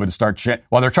about COVID to start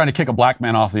while they're trying to kick a black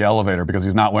man off the elevator because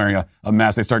he's not wearing a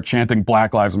mask. They start chanting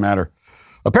Black Lives Matter.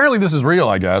 Apparently this is real,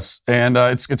 I guess. And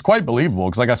it's quite believable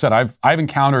because, like I said, I've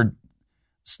encountered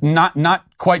not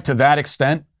quite to that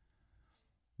extent,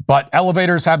 but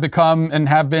elevators have become and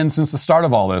have been since the start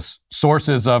of all this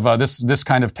sources of this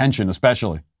kind of tension,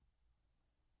 especially.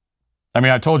 I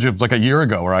mean, I told you it was like a year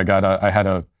ago where I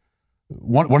had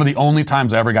one of the only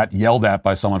times I ever got yelled at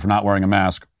by someone for not wearing a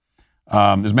mask.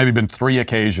 There's maybe been 3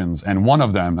 occasions, and one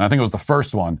of them, and I think it was the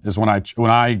first one, is when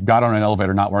I got on an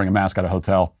elevator not wearing a mask at a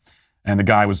hotel, and the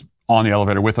guy was on the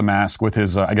elevator with a mask with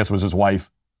his, I guess it was his wife,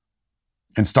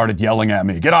 and started yelling at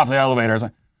me, "Get off the elevator!" I was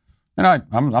like,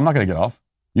 I'm not going to get off.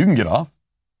 You can get off.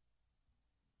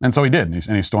 And so he did,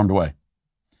 and he stormed away.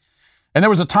 And there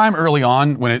was a time early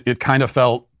on when it kind of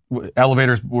felt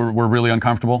elevators were really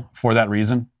uncomfortable for that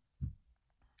reason,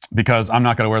 because I'm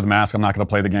not going to wear the mask. I'm not going to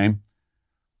play the game.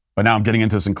 But now I'm getting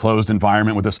into this enclosed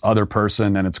environment with this other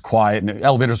person, and it's quiet, and the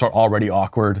elevators are already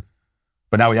awkward.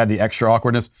 But now we had the extra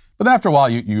awkwardness. But then after a while,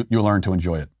 you learn to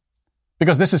enjoy it,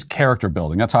 because this is character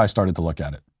building. That's how I started to look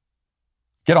at it.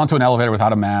 Get onto an elevator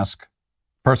without a mask.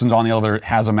 Person's on the elevator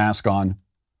has a mask on.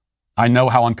 I know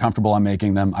how uncomfortable I'm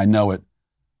making them. I know it.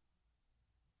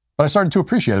 But I started to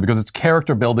appreciate it because it's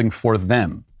character building for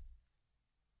them.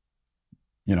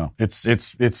 You know, it's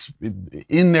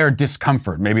in their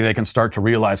discomfort. Maybe they can start to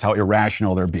realize how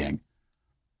irrational they're being.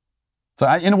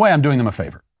 So in a way, I'm doing them a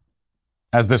favor,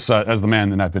 as the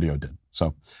man in that video did.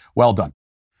 So well done.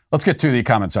 Let's get to the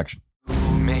comment section.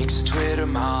 Who makes a Twitter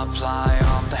mob fly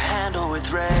off the handle with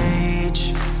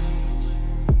rage?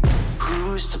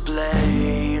 Who's to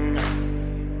blame?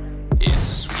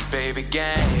 It's a sweet baby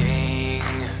gang.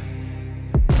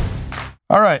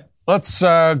 All right, let's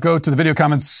go to the video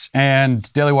comments, and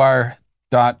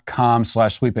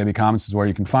dailywire.com/sweetbabycomments is where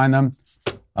you can find them.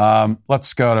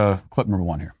 Let's go to clip number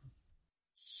 1 here.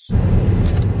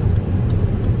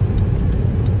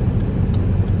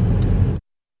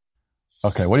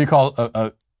 Okay, what do you call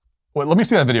well, let me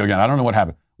see that video again. I don't know what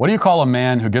happened. What do you call a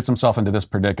man who gets himself into this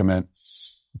predicament?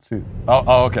 Let's see.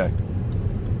 Oh, okay.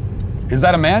 Is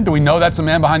that a man? Do we know that's a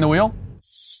man behind the wheel?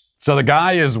 So the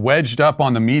guy is wedged up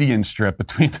on the median strip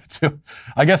between the two.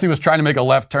 I guess he was trying to make a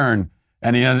left turn,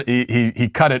 and he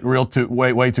cut it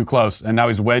way too close, and now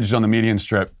he's wedged on the median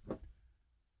strip.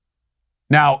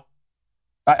 Now,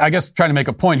 I guess trying to make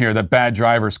a point here that bad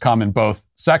drivers come in both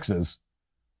sexes,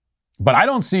 but I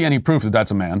don't see any proof that that's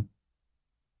a man.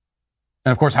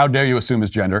 And of course, how dare you assume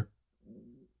his gender?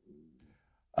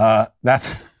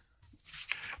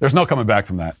 There's no coming back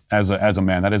from that as a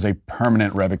man. That is a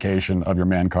permanent revocation of your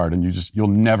man card, and you'll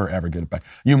never ever get it back.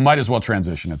 You might as well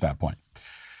transition at that point.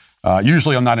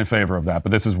 Usually, I'm not in favor of that,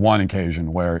 but this is one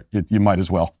occasion where you might as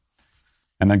well,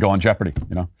 and then go on Jeopardy.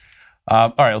 You know.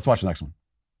 All right, let's watch the next one.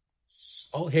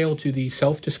 All hail to the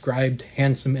self-described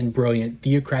handsome and brilliant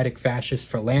theocratic fascist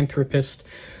philanthropist,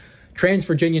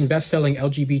 trans-Virginian best-selling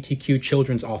LGBTQ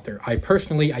children's author. I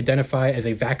personally identify as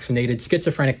a vaccinated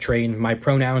schizophrenic train. My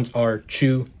pronouns are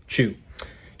choo. 2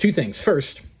 things.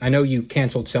 First, I know you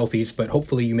canceled selfies, but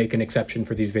hopefully you make an exception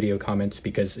for these video comments,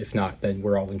 because if not, then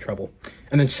we're all in trouble.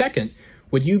 And then second,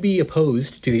 would you be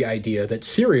opposed to the idea that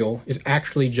cereal is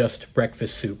actually just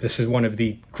breakfast soup? This is one of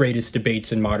the greatest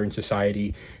debates in modern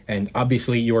society, and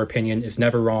obviously your opinion is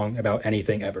never wrong about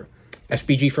anything ever.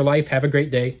 SBG for life. Have a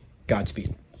great day.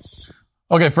 Godspeed.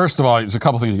 Okay, first of all, there's a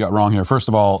couple things you got wrong here. First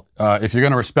of all, if you're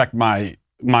going to respect my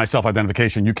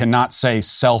self-identification, you cannot say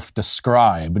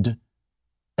self-described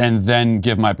and then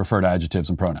give my preferred adjectives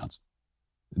and pronouns.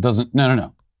 It doesn't,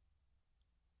 no.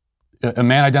 A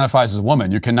man identifies as a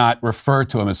woman. You cannot refer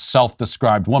to him as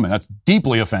self-described woman. That's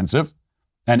deeply offensive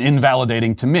and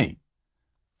invalidating to me.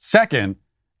 Second,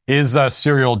 is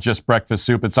cereal just breakfast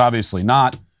soup? It's obviously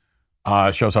not.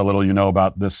 Shows how little you know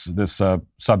about this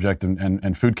subject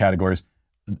and food categories.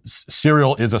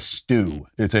 Cereal is a stew.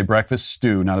 It's a breakfast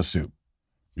stew, not a soup.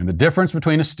 And the difference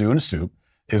between a stew and a soup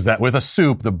is that with a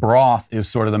soup, the broth is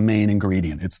sort of the main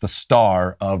ingredient. It's the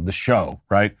star of the show,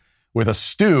 right? With a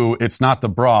stew, it's not the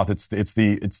broth. It's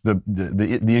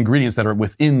the ingredients that are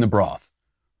within the broth.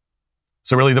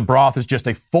 So really, the broth is just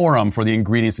a forum for the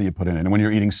ingredients that you put in it. And when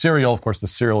you're eating cereal, of course, the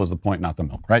cereal is the point, not the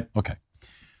milk, right? Okay.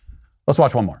 Let's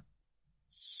watch one more.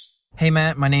 Hey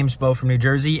Matt, my name's Bo from New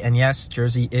Jersey, and yes,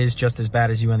 Jersey is just as bad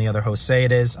as you and the other hosts say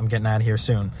it is. I'm getting out of here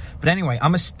soon. But anyway,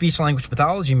 I'm a speech-language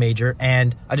pathology major,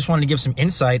 and I just wanted to give some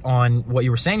insight on what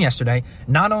you were saying yesterday.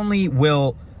 Not only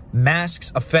will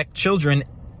masks affect children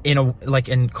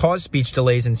and cause speech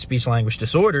delays and speech-language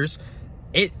disorders,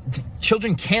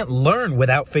 children can't learn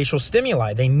without facial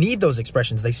stimuli. They need those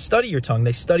expressions. They study your tongue.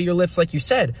 They study your lips, like you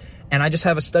said. And I just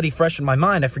have a study fresh in my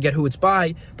mind. I forget who it's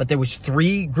by, but there was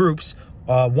 3 groups.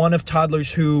 One of toddlers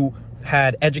who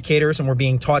had educators and were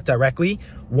being taught directly,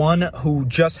 one who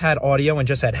just had audio and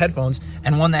just had headphones,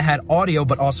 and one that had audio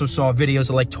but also saw videos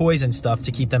of like toys and stuff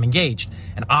to keep them engaged.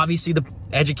 And obviously the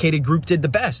educated group did the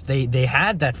best. They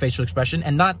had that facial expression,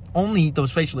 and not only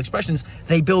those facial expressions,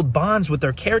 they build bonds with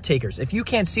their caretakers. If you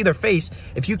can't see their face,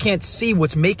 if you can't see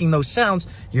what's making those sounds,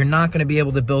 you're not going to be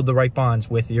able to build the right bonds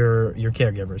with your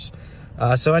caregivers.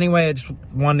 So anyway, I just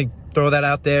wanted to throw that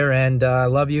out there, and I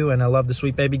love you, and I love the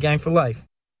Sweet Baby Gang for life.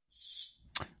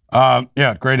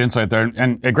 Yeah, great insight there,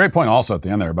 and a great point also at the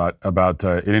end there about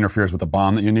it interferes with the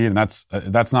bond that you need, and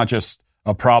that's not just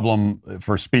a problem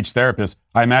for speech therapists.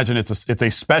 I imagine it's a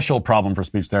special problem for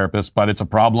speech therapists, but it's a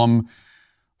problem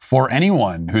for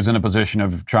anyone who's in a position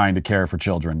of trying to care for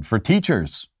children, for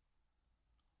teachers.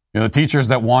 The teachers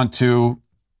that want to,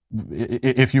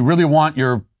 if you really want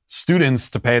your students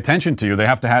to pay attention to you, they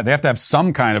have to have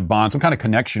some kind of bond, some kind of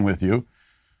connection with you.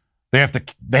 They have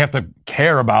to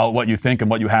care about what you think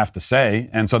and what you have to say.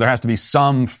 And so there has to be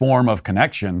some form of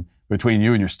connection between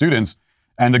you and your students.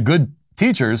 And the good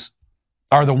teachers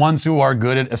are the ones who are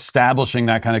good at establishing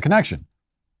that kind of connection.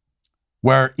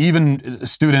 Where even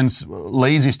students,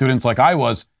 lazy students like I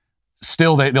was,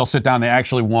 still they'll sit down, they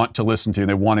actually want to listen to you,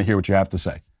 they want to hear what you have to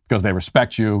say because they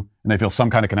respect you and they feel some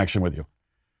kind of connection with you.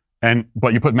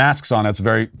 But you put masks on, it's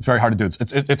very, very hard to do.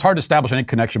 It's hard to establish any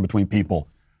connection between people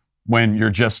when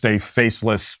you're just a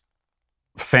faceless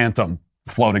phantom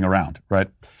floating around, right?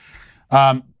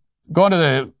 Going to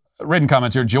the written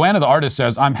comments here, Joanna the artist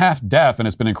says, I'm half deaf and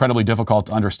it's been incredibly difficult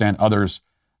to understand others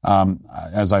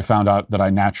as I found out that I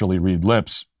naturally read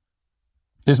lips.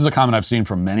 This is a comment I've seen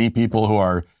from many people who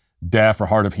are deaf or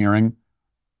hard of hearing.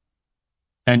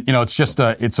 And,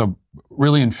 it's a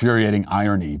really infuriating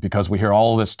irony because we hear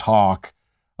all this talk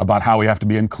about how we have to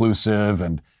be inclusive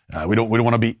and we don't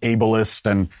want to be ableist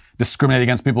and discriminate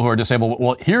against people who are disabled.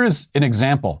 Well, here is an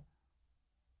example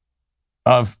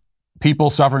of people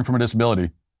suffering from a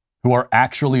disability who are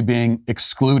actually being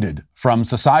excluded from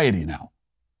society now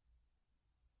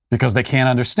because they can't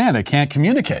understand, they can't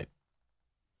communicate.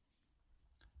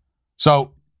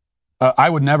 So I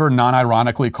would never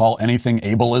non-ironically call anything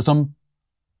ableism.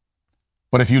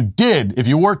 But if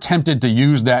you were tempted to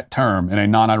use that term in a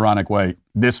non-ironic way,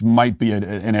 this might be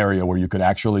an area where you could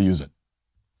actually use it.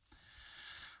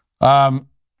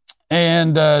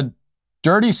 And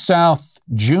Dirty South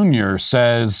Jr.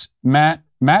 says, Matt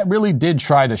really did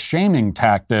try the shaming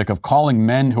tactic of calling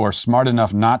men who are smart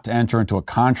enough not to enter into a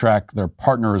contract their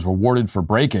partner is rewarded for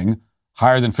breaking,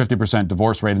 higher than 50%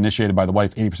 divorce rate initiated by the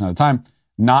wife 80% of the time,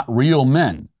 not real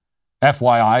men.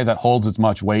 FYI, that holds as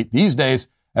much weight these days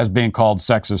as being called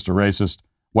sexist or racist.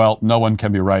 Well, no one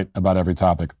can be right about every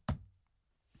topic.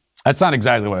 That's not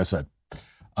exactly what I said.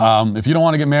 If you don't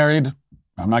want to get married,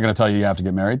 I'm not going to tell you have to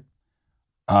get married.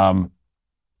 And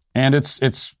it's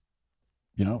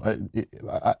we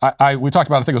talked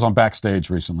about, I think it was on Backstage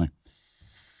recently.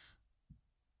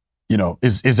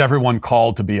 Is everyone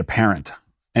called to be a parent?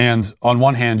 And on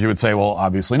one hand, you would say, well,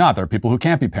 obviously not. There are people who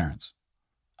can't be parents,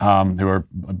 who are,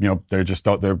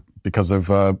 they're because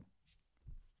of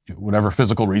whatever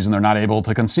physical reason, they're not able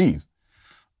to conceive.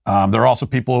 There are also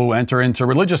people who enter into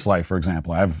religious life, for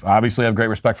example. I obviously have great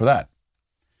respect for that.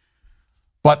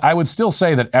 But I would still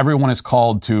say that everyone is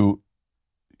called to,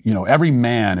 every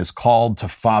man is called to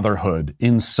fatherhood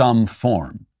in some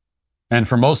form. And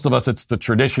for most of us, it's the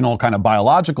traditional kind of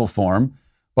biological form,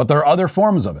 but there are other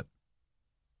forms of it.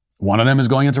 One of them is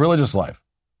going into religious life.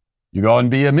 You go and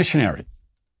be a missionary.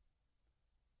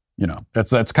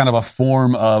 That's kind of a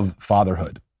form of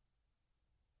fatherhood,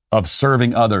 of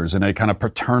serving others in a kind of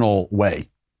paternal way.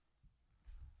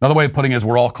 Another way of putting it is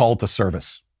we're all called to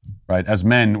service, right? As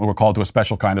men, we're called to a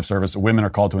special kind of service. Women are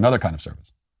called to another kind of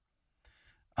service.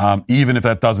 Even if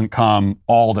that doesn't come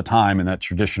all the time in that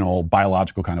traditional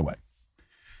biological kind of way.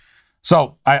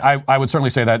 So I would certainly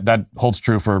say that holds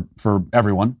true for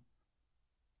everyone.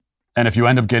 And if you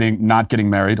end up not getting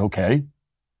married, okay.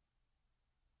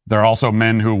 There are also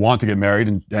men who want to get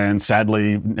married and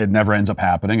sadly it never ends up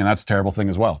happening, and that's a terrible thing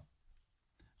as well.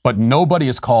 But nobody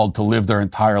is called to live their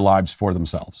entire lives for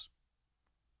themselves.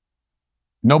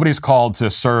 Nobody's called to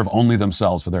serve only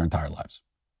themselves for their entire lives.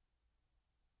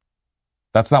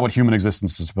 That's not what human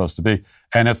existence is supposed to be.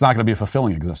 And it's not going to be a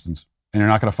fulfilling existence. And you're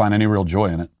not going to find any real joy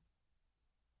in it.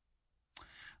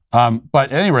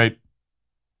 But at any rate,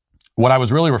 what I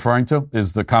was really referring to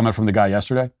is the comment from the guy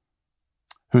yesterday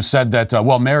who said that,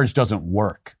 well, marriage doesn't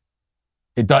work.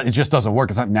 It just doesn't work.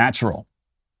 It's not natural.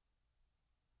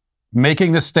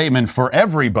 Making this statement for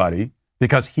everybody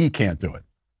because he can't do it.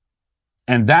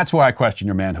 And that's where I question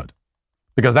your manhood.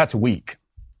 Because that's weak.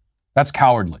 That's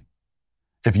cowardly.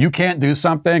 If you can't do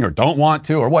something or don't want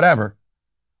to or whatever,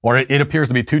 or it appears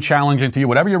to be too challenging to you,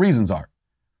 whatever your reasons are,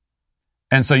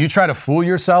 and so you try to fool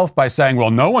yourself by saying,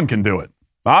 well, no one can do it.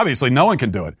 Obviously, no one can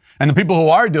do it. And the people who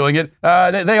are doing it,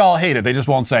 they all hate it. They just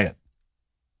won't say it.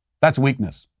 That's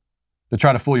weakness, to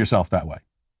try to fool yourself that way.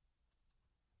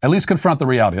 At least confront the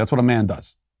reality. That's what a man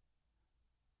does.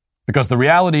 Because the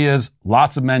reality is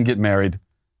lots of men get married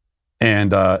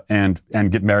and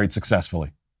get married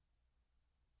successfully.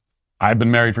 I've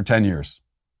been married for 10 years.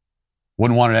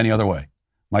 Wouldn't want it any other way.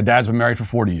 My dad's been married for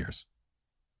 40 years.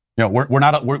 You know,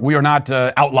 we are not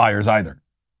outliers either.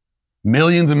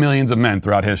 Millions and millions of men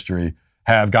throughout history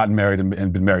have gotten married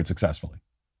and been married successfully.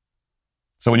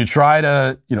 So when you try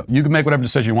to, you can make whatever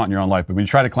decision you want in your own life, but when you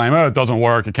try to claim, oh, it doesn't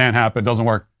work, it can't happen, it doesn't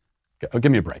work,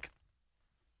 give me a break.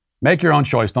 Make your own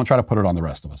choice. Don't try to put it on the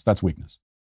rest of us. That's weakness.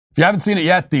 If you haven't seen it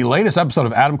yet, the latest episode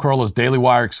of Adam Carolla's Daily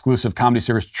Wire exclusive comedy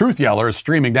series Truth Yeller is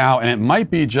streaming now, and it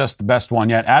might be just the best one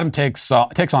yet. Adam takes on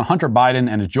Hunter Biden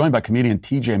and is joined by comedian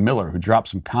TJ Miller, who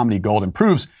drops some comedy gold and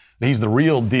proves that he's the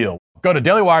real deal. Go to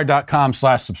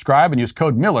dailywire.com/subscribe and use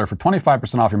code Miller for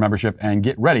 25% off your membership and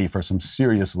get ready for some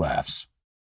serious laughs.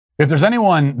 If there's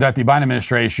anyone that the Biden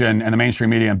administration and the mainstream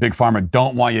media and Big Pharma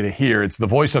don't want you to hear, it's the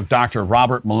voice of Dr.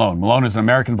 Robert Malone. Malone is an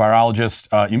American virologist,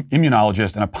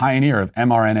 immunologist, and a pioneer of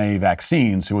mRNA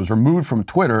vaccines who was removed from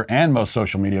Twitter and most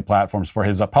social media platforms for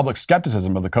his public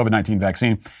skepticism of the COVID-19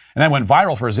 vaccine, and then went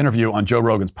viral for his interview on Joe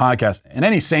Rogan's podcast. In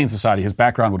any sane society, his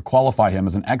background would qualify him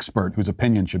as an expert whose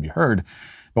opinion should be heard.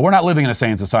 But we're not living in a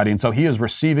sane society, and so he is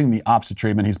receiving the opposite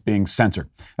treatment. He's being censored.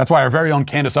 That's why our very own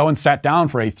Candace Owens sat down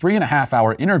for a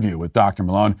 3.5-hour interview with Dr.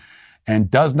 Malone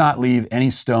and does not leave any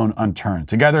stone unturned.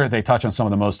 Together, they touch on some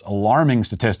of the most alarming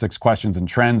statistics, questions, and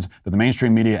trends that the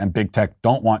mainstream media and big tech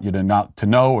don't want you to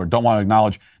know or don't want to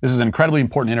acknowledge. This is an incredibly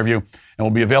important interview and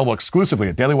will be available exclusively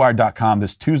at dailywire.com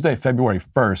this Tuesday, February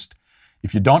 1st.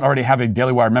 If you don't already have a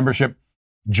Daily Wire membership,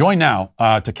 join now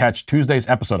to catch Tuesday's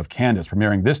episode of Candace,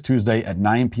 premiering this Tuesday at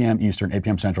 9 p.m. Eastern, 8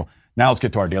 p.m. Central. Now let's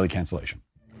get to our daily cancellation.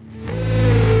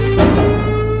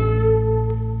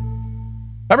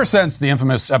 Ever since the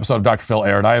infamous episode of Dr. Phil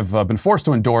aired, I've been forced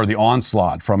to endure the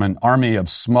onslaught from an army of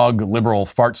smug, liberal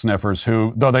fart sniffers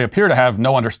who, though they appear to have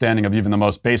no understanding of even the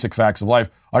most basic facts of life,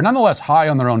 are nonetheless high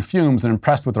on their own fumes and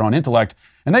impressed with their own intellect,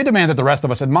 and they demand that the rest of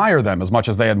us admire them as much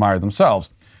as they admire themselves.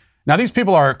 Now, these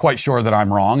people are quite sure that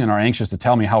I'm wrong and are anxious to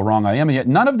tell me how wrong I am, and yet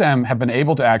none of them have been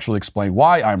able to actually explain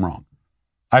why I'm wrong.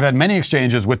 I've had many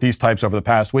exchanges with these types over the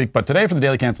past week, but today for the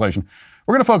daily cancellation,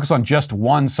 we're going to focus on just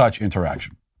one such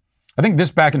interaction. I think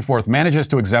this back and forth manages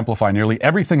to exemplify nearly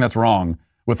everything that's wrong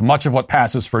with much of what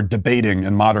passes for debating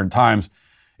in modern times.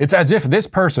 It's as if this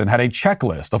person had a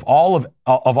checklist of all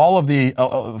of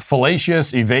the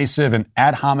fallacious, evasive, and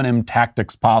ad hominem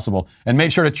tactics possible and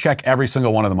made sure to check every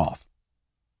single one of them off.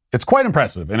 It's quite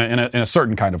impressive in a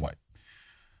certain kind of way.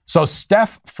 So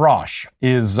Steph Frosch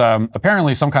is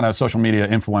apparently some kind of social media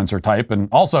influencer type, and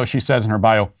also she says in her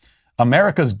bio,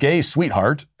 America's gay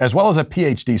sweetheart, as well as a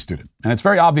PhD student. And it's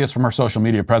very obvious from her social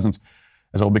media presence,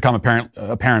 as it will become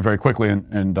apparent very quickly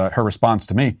in her response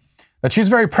to me, that she's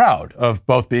very proud of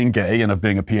both being gay and of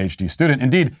being a PhD student.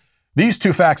 Indeed, these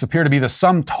two facts appear to be the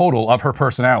sum total of her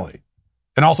personality,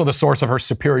 and also the source of her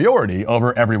superiority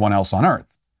over everyone else on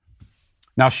Earth.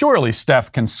 Now, surely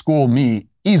Steph can school me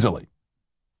easily.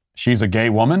 She's a gay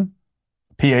woman,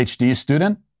 PhD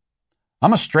student.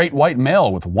 I'm a straight white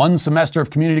male with 1 semester of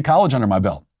community college under my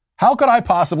belt. How could I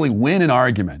possibly win an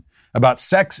argument about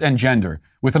sex and gender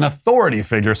with an authority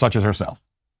figure such as herself?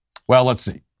 Well, let's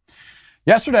see.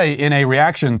 Yesterday, in a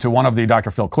reaction to one of the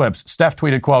Dr. Phil clips, Steph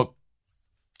tweeted, quote,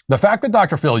 "The fact that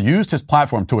Dr. Phil used his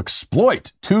platform to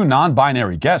exploit 2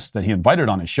 non-binary guests that he invited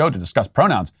on his show to discuss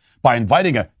pronouns by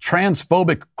inviting a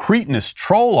transphobic cretinous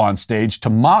troll on stage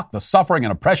to mock the suffering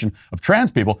and oppression of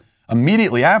trans people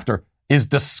immediately after is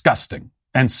disgusting,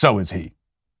 and so is he."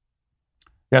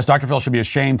 Yes, Dr. Phil should be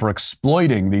ashamed for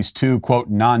exploiting these 2, quote,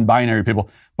 non-binary people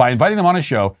by inviting them on his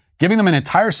show, giving them an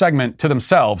entire segment to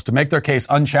themselves to make their case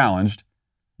unchallenged.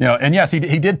 And yes, he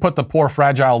did put the poor,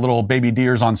 fragile little baby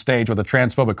deers on stage with a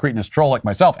transphobic cretinous troll like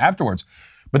myself afterwards.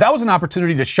 But that was an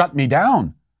opportunity to shut me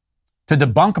down, to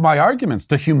debunk my arguments,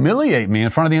 to humiliate me in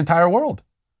front of the entire world.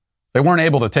 They weren't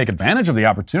able to take advantage of the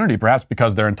opportunity, perhaps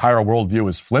because their entire worldview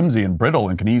is flimsy and brittle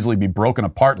and can easily be broken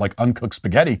apart like uncooked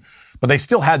spaghetti, but they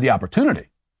still had the opportunity.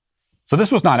 So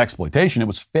this was not exploitation, it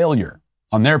was failure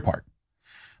on their part.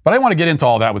 But I didn't want to get into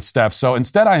all that with Steph, so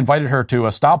instead I invited her to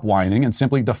stop whining and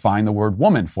simply define the word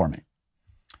woman for me.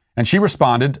 And she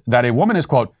responded that a woman is,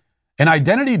 quote, an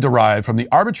identity derived from the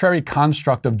arbitrary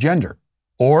construct of gender,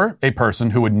 or a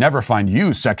person who would never find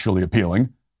you sexually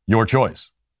appealing, your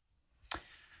choice.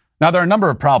 Now, there are a number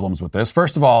of problems with this.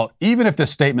 First of all, even if this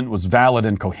statement was valid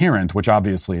and coherent, which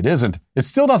obviously it isn't, it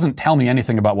still doesn't tell me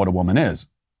anything about what a woman is.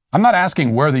 I'm not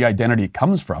asking where the identity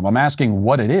comes from. I'm asking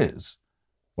what it is.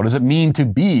 What does it mean to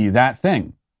be that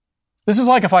thing? This is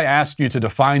like if I asked you to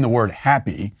define the word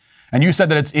happy, and you said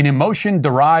that it's an emotion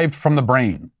derived from the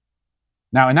brain.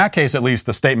 Now, in that case, at least,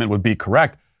 the statement would be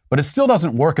correct, but it still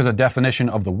doesn't work as a definition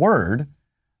of the word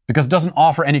because it doesn't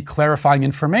offer any clarifying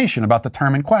information about the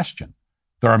term in question.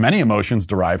 There are many emotions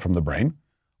derived from the brain.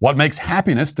 What makes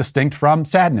happiness distinct from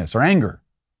sadness or anger?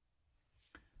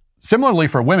 Similarly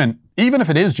for women, even if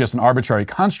it is just an arbitrary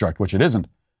construct, which it isn't,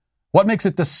 what makes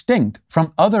it distinct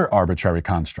from other arbitrary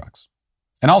constructs?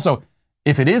 And also,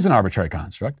 if it is an arbitrary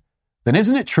construct, then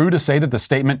isn't it true to say that the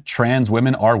statement trans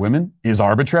women are women is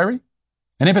arbitrary?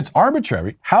 And if it's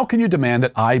arbitrary, how can you demand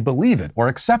that I believe it or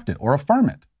accept it or affirm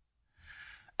it?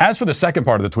 As for the second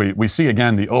part of the tweet, we see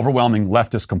again the overwhelming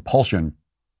leftist compulsion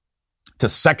to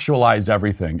sexualize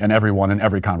everything and everyone in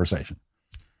every conversation.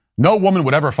 No woman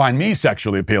would ever find me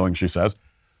sexually appealing, she says.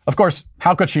 Of course,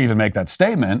 how could she even make that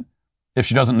statement if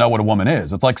she doesn't know what a woman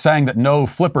is? It's like saying that no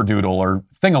flipperdoodle or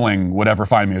thingaling would ever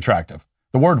find me attractive.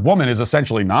 The word woman is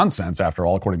essentially nonsense, after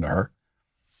all, according to her.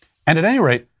 And at any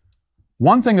rate,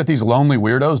 one thing that these lonely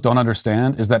weirdos don't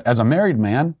understand is that as a married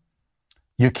man,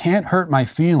 you can't hurt my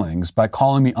feelings by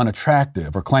calling me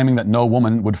unattractive or claiming that no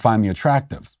woman would find me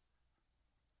attractive.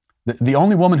 The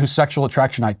only woman whose sexual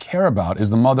attraction I care about is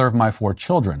the mother of my 4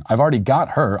 children. I've already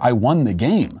got her. I won the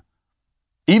game.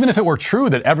 Even if it were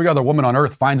true that every other woman on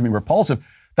earth finds me repulsive,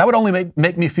 that would only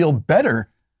make me feel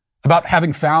better about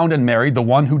having found and married the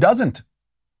one who doesn't.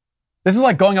 This is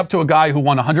like going up to a guy who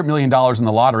won $100 million in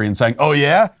the lottery and saying, oh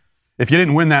yeah, if you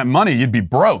didn't win that money, you'd be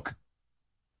broke.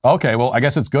 Okay, well, I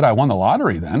guess it's good I won the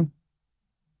lottery then.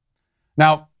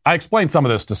 Now, I explained some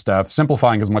of this to Steph,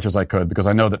 simplifying as much as I could because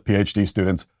I know that PhD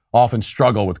students often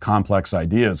struggle with complex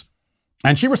ideas.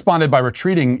 And she responded by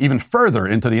retreating even further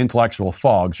into the intellectual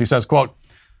fog. She says, quote,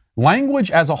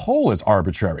 language as a whole is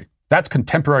arbitrary. That's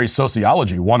contemporary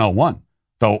sociology 101.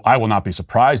 Though I will not be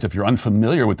surprised if you're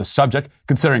unfamiliar with the subject,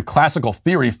 considering classical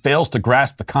theory fails to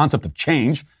grasp the concept of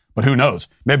change. But who knows?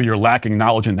 Maybe you're lacking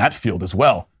knowledge in that field as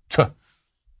well. Tuh.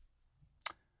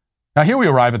 Now here we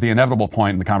arrive at the inevitable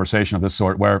point in the conversation of this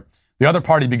sort where the other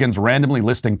party begins randomly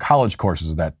listing college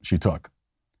courses that she took.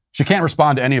 She can't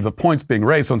respond to any of the points being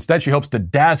raised, so instead she hopes to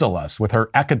dazzle us with her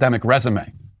academic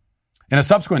resume. In a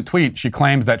subsequent tweet, she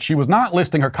claims that she was not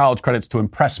listing her college credits to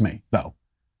impress me, though.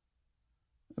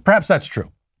 Perhaps that's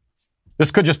true.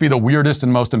 This could just be the weirdest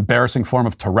and most embarrassing form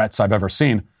of Tourette's I've ever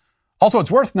seen. Also,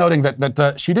 it's worth noting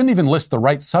that she didn't even list the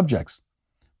right subjects.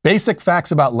 Basic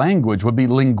facts about language would be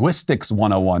linguistics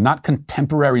 101, not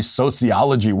contemporary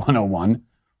sociology 101.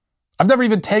 I've never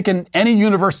even taken any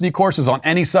university courses on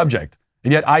any subject,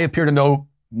 and yet I appear to know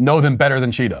them better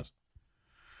than she does.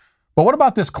 But what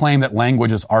about this claim that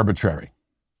language is arbitrary?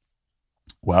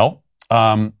 Well,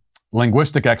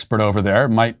 linguistic expert over there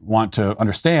might want to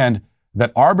understand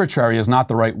that arbitrary is not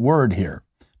the right word here,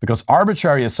 because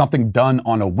arbitrary is something done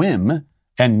on a whim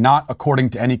and not according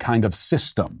to any kind of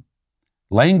system.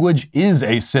 Language is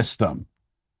a system.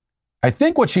 I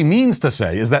think what she means to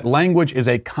say is that language is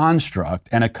a construct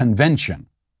and a convention.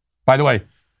 By the way,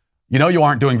 you know you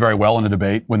aren't doing very well in a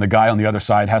debate when the guy on the other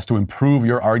side has to improve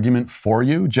your argument for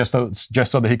you just so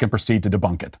that he can proceed to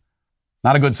debunk it.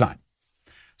 Not a good sign.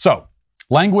 So,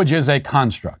 language is a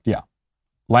construct, yeah.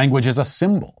 Language is a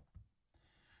symbol.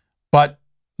 But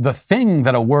the thing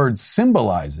that a word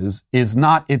symbolizes is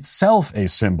not itself a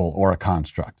symbol or a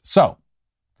construct. So,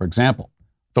 for example,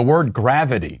 the word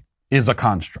gravity is a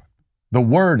construct. The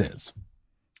word is.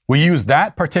 We use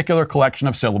that particular collection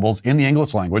of syllables in the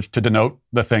English language to denote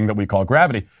the thing that we call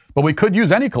gravity, but we could use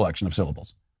any collection of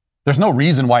syllables. There's no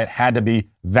reason why it had to be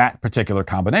that particular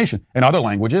combination. In other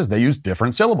languages, they use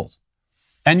different syllables.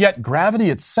 And yet gravity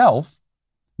itself,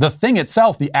 the thing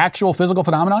itself, the actual physical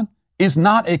phenomenon, is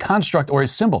not a construct or a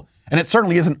symbol, and it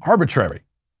certainly isn't arbitrary.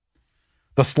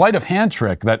 The sleight of hand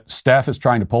trick that Steph is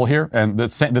trying to pull here, and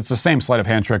that's the same sleight of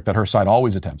hand trick that her side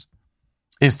always attempts,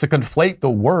 is to conflate the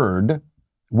word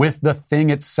with the thing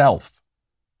itself.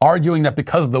 arguing that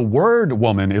because the word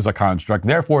woman is a construct,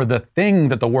 therefore the thing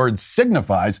that the word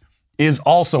signifies is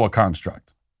also a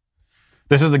construct.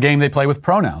 This is the game they play with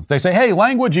pronouns. They say, hey,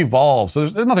 language evolves, so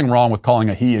there's nothing wrong with calling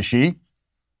a he a she,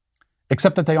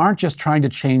 except that they aren't just trying to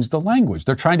change the language.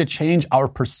 They're trying to change our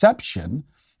perception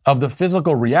of the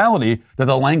physical reality that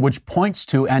the language points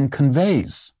to and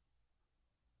conveys.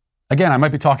 Again, I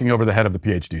might be talking over the head of the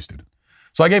PhD student.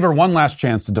 So I gave her one last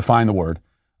chance to define the word.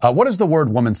 What does the word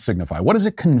woman signify? What does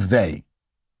it convey?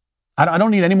 I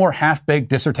don't need any more half-baked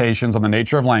dissertations on the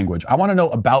nature of language. I want to know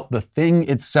about the thing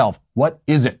itself. What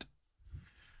is it?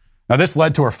 Now, this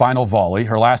led to her final volley,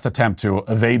 her last attempt to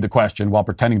evade the question while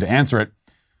pretending to answer it.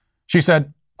 She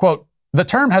said, quote, the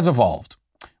term has evolved.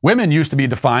 Women used to be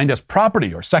defined as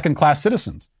property or second-class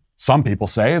citizens. Some people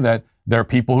say that they're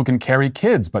people who can carry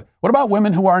kids, but what about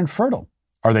women who are infertile?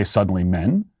 Are they suddenly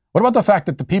men? What about the fact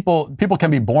that the people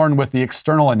can be born with the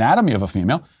external anatomy of a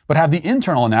female, but have the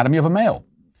internal anatomy of a male?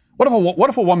 What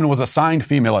if a woman was assigned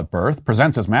female at birth,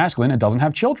 presents as masculine, and doesn't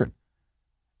have children?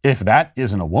 If that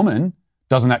isn't a woman,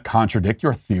 doesn't that contradict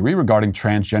your theory regarding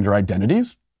transgender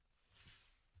identities?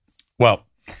 Well,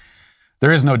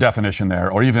 there is no definition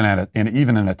there, or even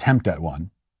an attempt at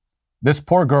one. This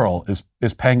poor girl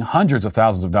is paying hundreds of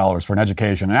thousands of dollars for an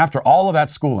education, and after all of that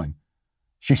schooling,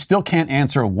 she still can't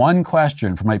answer one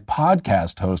question from a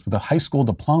podcast host with a high school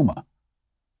diploma.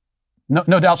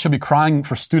 No doubt she'll be crying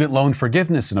for student loan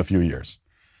forgiveness in a few years.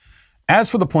 As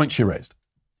for the point she raised,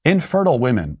 infertile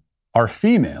women are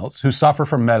females who suffer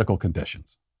from medical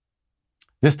conditions.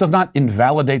 This does not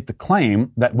invalidate the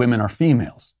claim that women are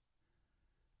females.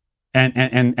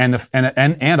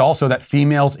 And also that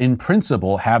females in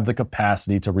principle have the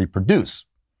capacity to reproduce.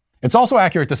 It's also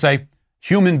accurate to say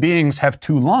human beings have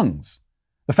two lungs.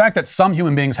 The fact that some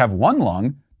human beings have one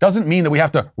lung doesn't mean that we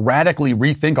have to radically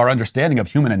rethink our understanding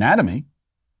of human anatomy.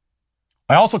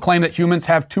 I also claim that humans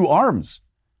have two arms.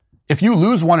 If you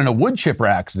lose one in a wood chipper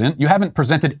accident, you haven't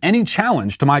presented any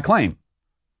challenge to my claim.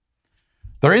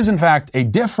 There is, in fact, a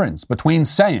difference between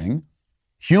saying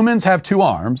humans have two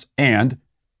arms and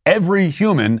every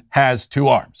human has two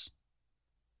arms.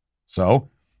 So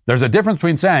there's a difference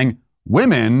between saying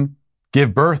women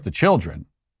give birth to children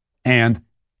and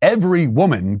every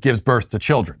woman gives birth to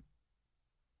children.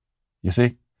 You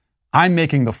see, I'm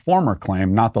making the former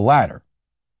claim, not the latter.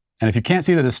 And if you can't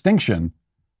see the distinction,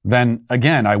 then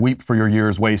again, I weep for your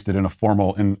years wasted in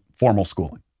formal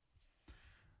schooling.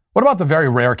 What about the very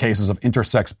rare cases of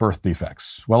intersex birth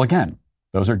defects? Well, again,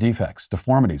 those are defects,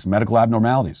 deformities, medical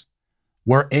abnormalities.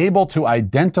 We're able to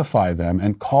identify them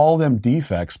and call them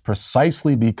defects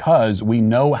precisely because we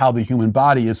know how the human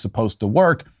body is supposed to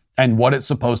work and what it's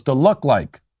supposed to look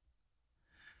like.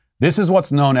 This is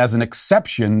what's known as an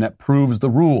exception that proves the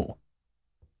rule.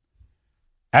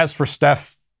 As for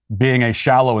Steph being a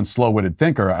shallow and slow-witted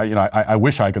thinker, I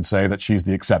wish I could say that she's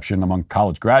the exception among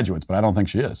college graduates, but I don't think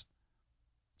she is.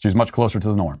 She's much closer to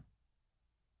the norm.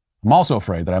 I'm also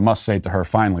afraid that I must say to her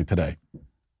finally today,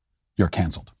 you're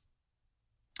canceled.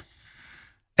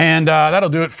 And that'll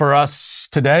do it for us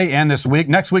today and this week.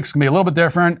 Next week's going to be a little bit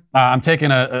different. I'm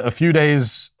taking a few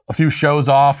shows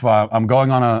off. I'm going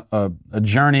on a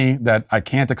journey that I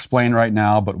can't explain right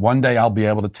now, but one day I'll be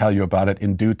able to tell you about it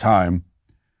in due time.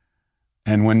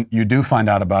 And when you do find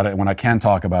out about it, and when I can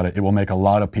talk about it, it will make a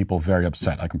lot of people very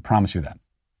upset. I can promise you that.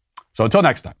 So until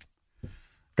next time,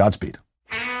 Godspeed.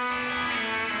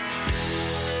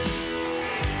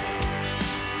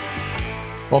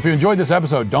 Well, if you enjoyed this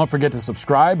episode, don't forget to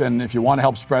subscribe. And if you want to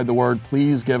help spread the word,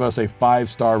 please give us a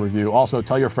 5-star review. Also,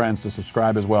 tell your friends to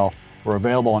subscribe as well. We're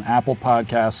available on Apple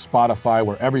Podcasts, Spotify,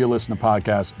 wherever you listen to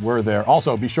podcasts. We're there.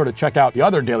 Also, be sure to check out the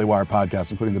other Daily Wire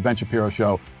podcasts, including The Ben Shapiro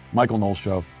Show, Michael Knowles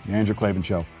Show, The Andrew Klavan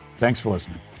Show. Thanks for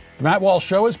listening. The Matt Walsh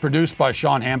Show is produced by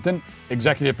Sean Hampton,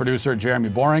 executive producer Jeremy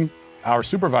Boring. Our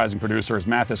supervising producer is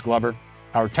Mathis Glover.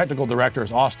 Our technical director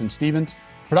is Austin Stevens.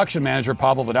 Production manager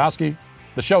Pavel Vodowski.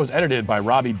 The show is edited by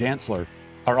Robbie Dantzler.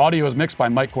 Our audio is mixed by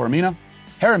Mike Coromina.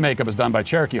 Hair and makeup is done by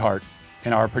Cherokee Hart.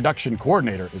 And our production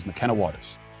coordinator is McKenna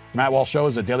Waters. The Matt Walsh Show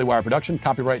is a Daily Wire production.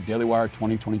 Copyright Daily Wire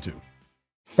 2022.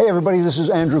 Hey, everybody, this is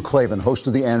Andrew Klavan, host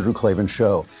of The Andrew Klavan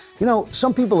Show. You know,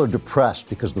 some people are depressed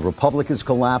because the Republic is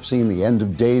collapsing, the end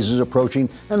of days is approaching,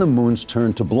 and the moon's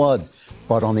turned to blood.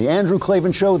 But on The Andrew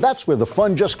Klavan Show, that's where the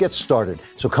fun just gets started.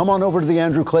 So come on over to The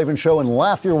Andrew Klavan Show and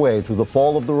laugh your way through the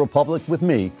fall of the Republic with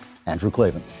me, Andrew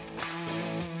Klavan.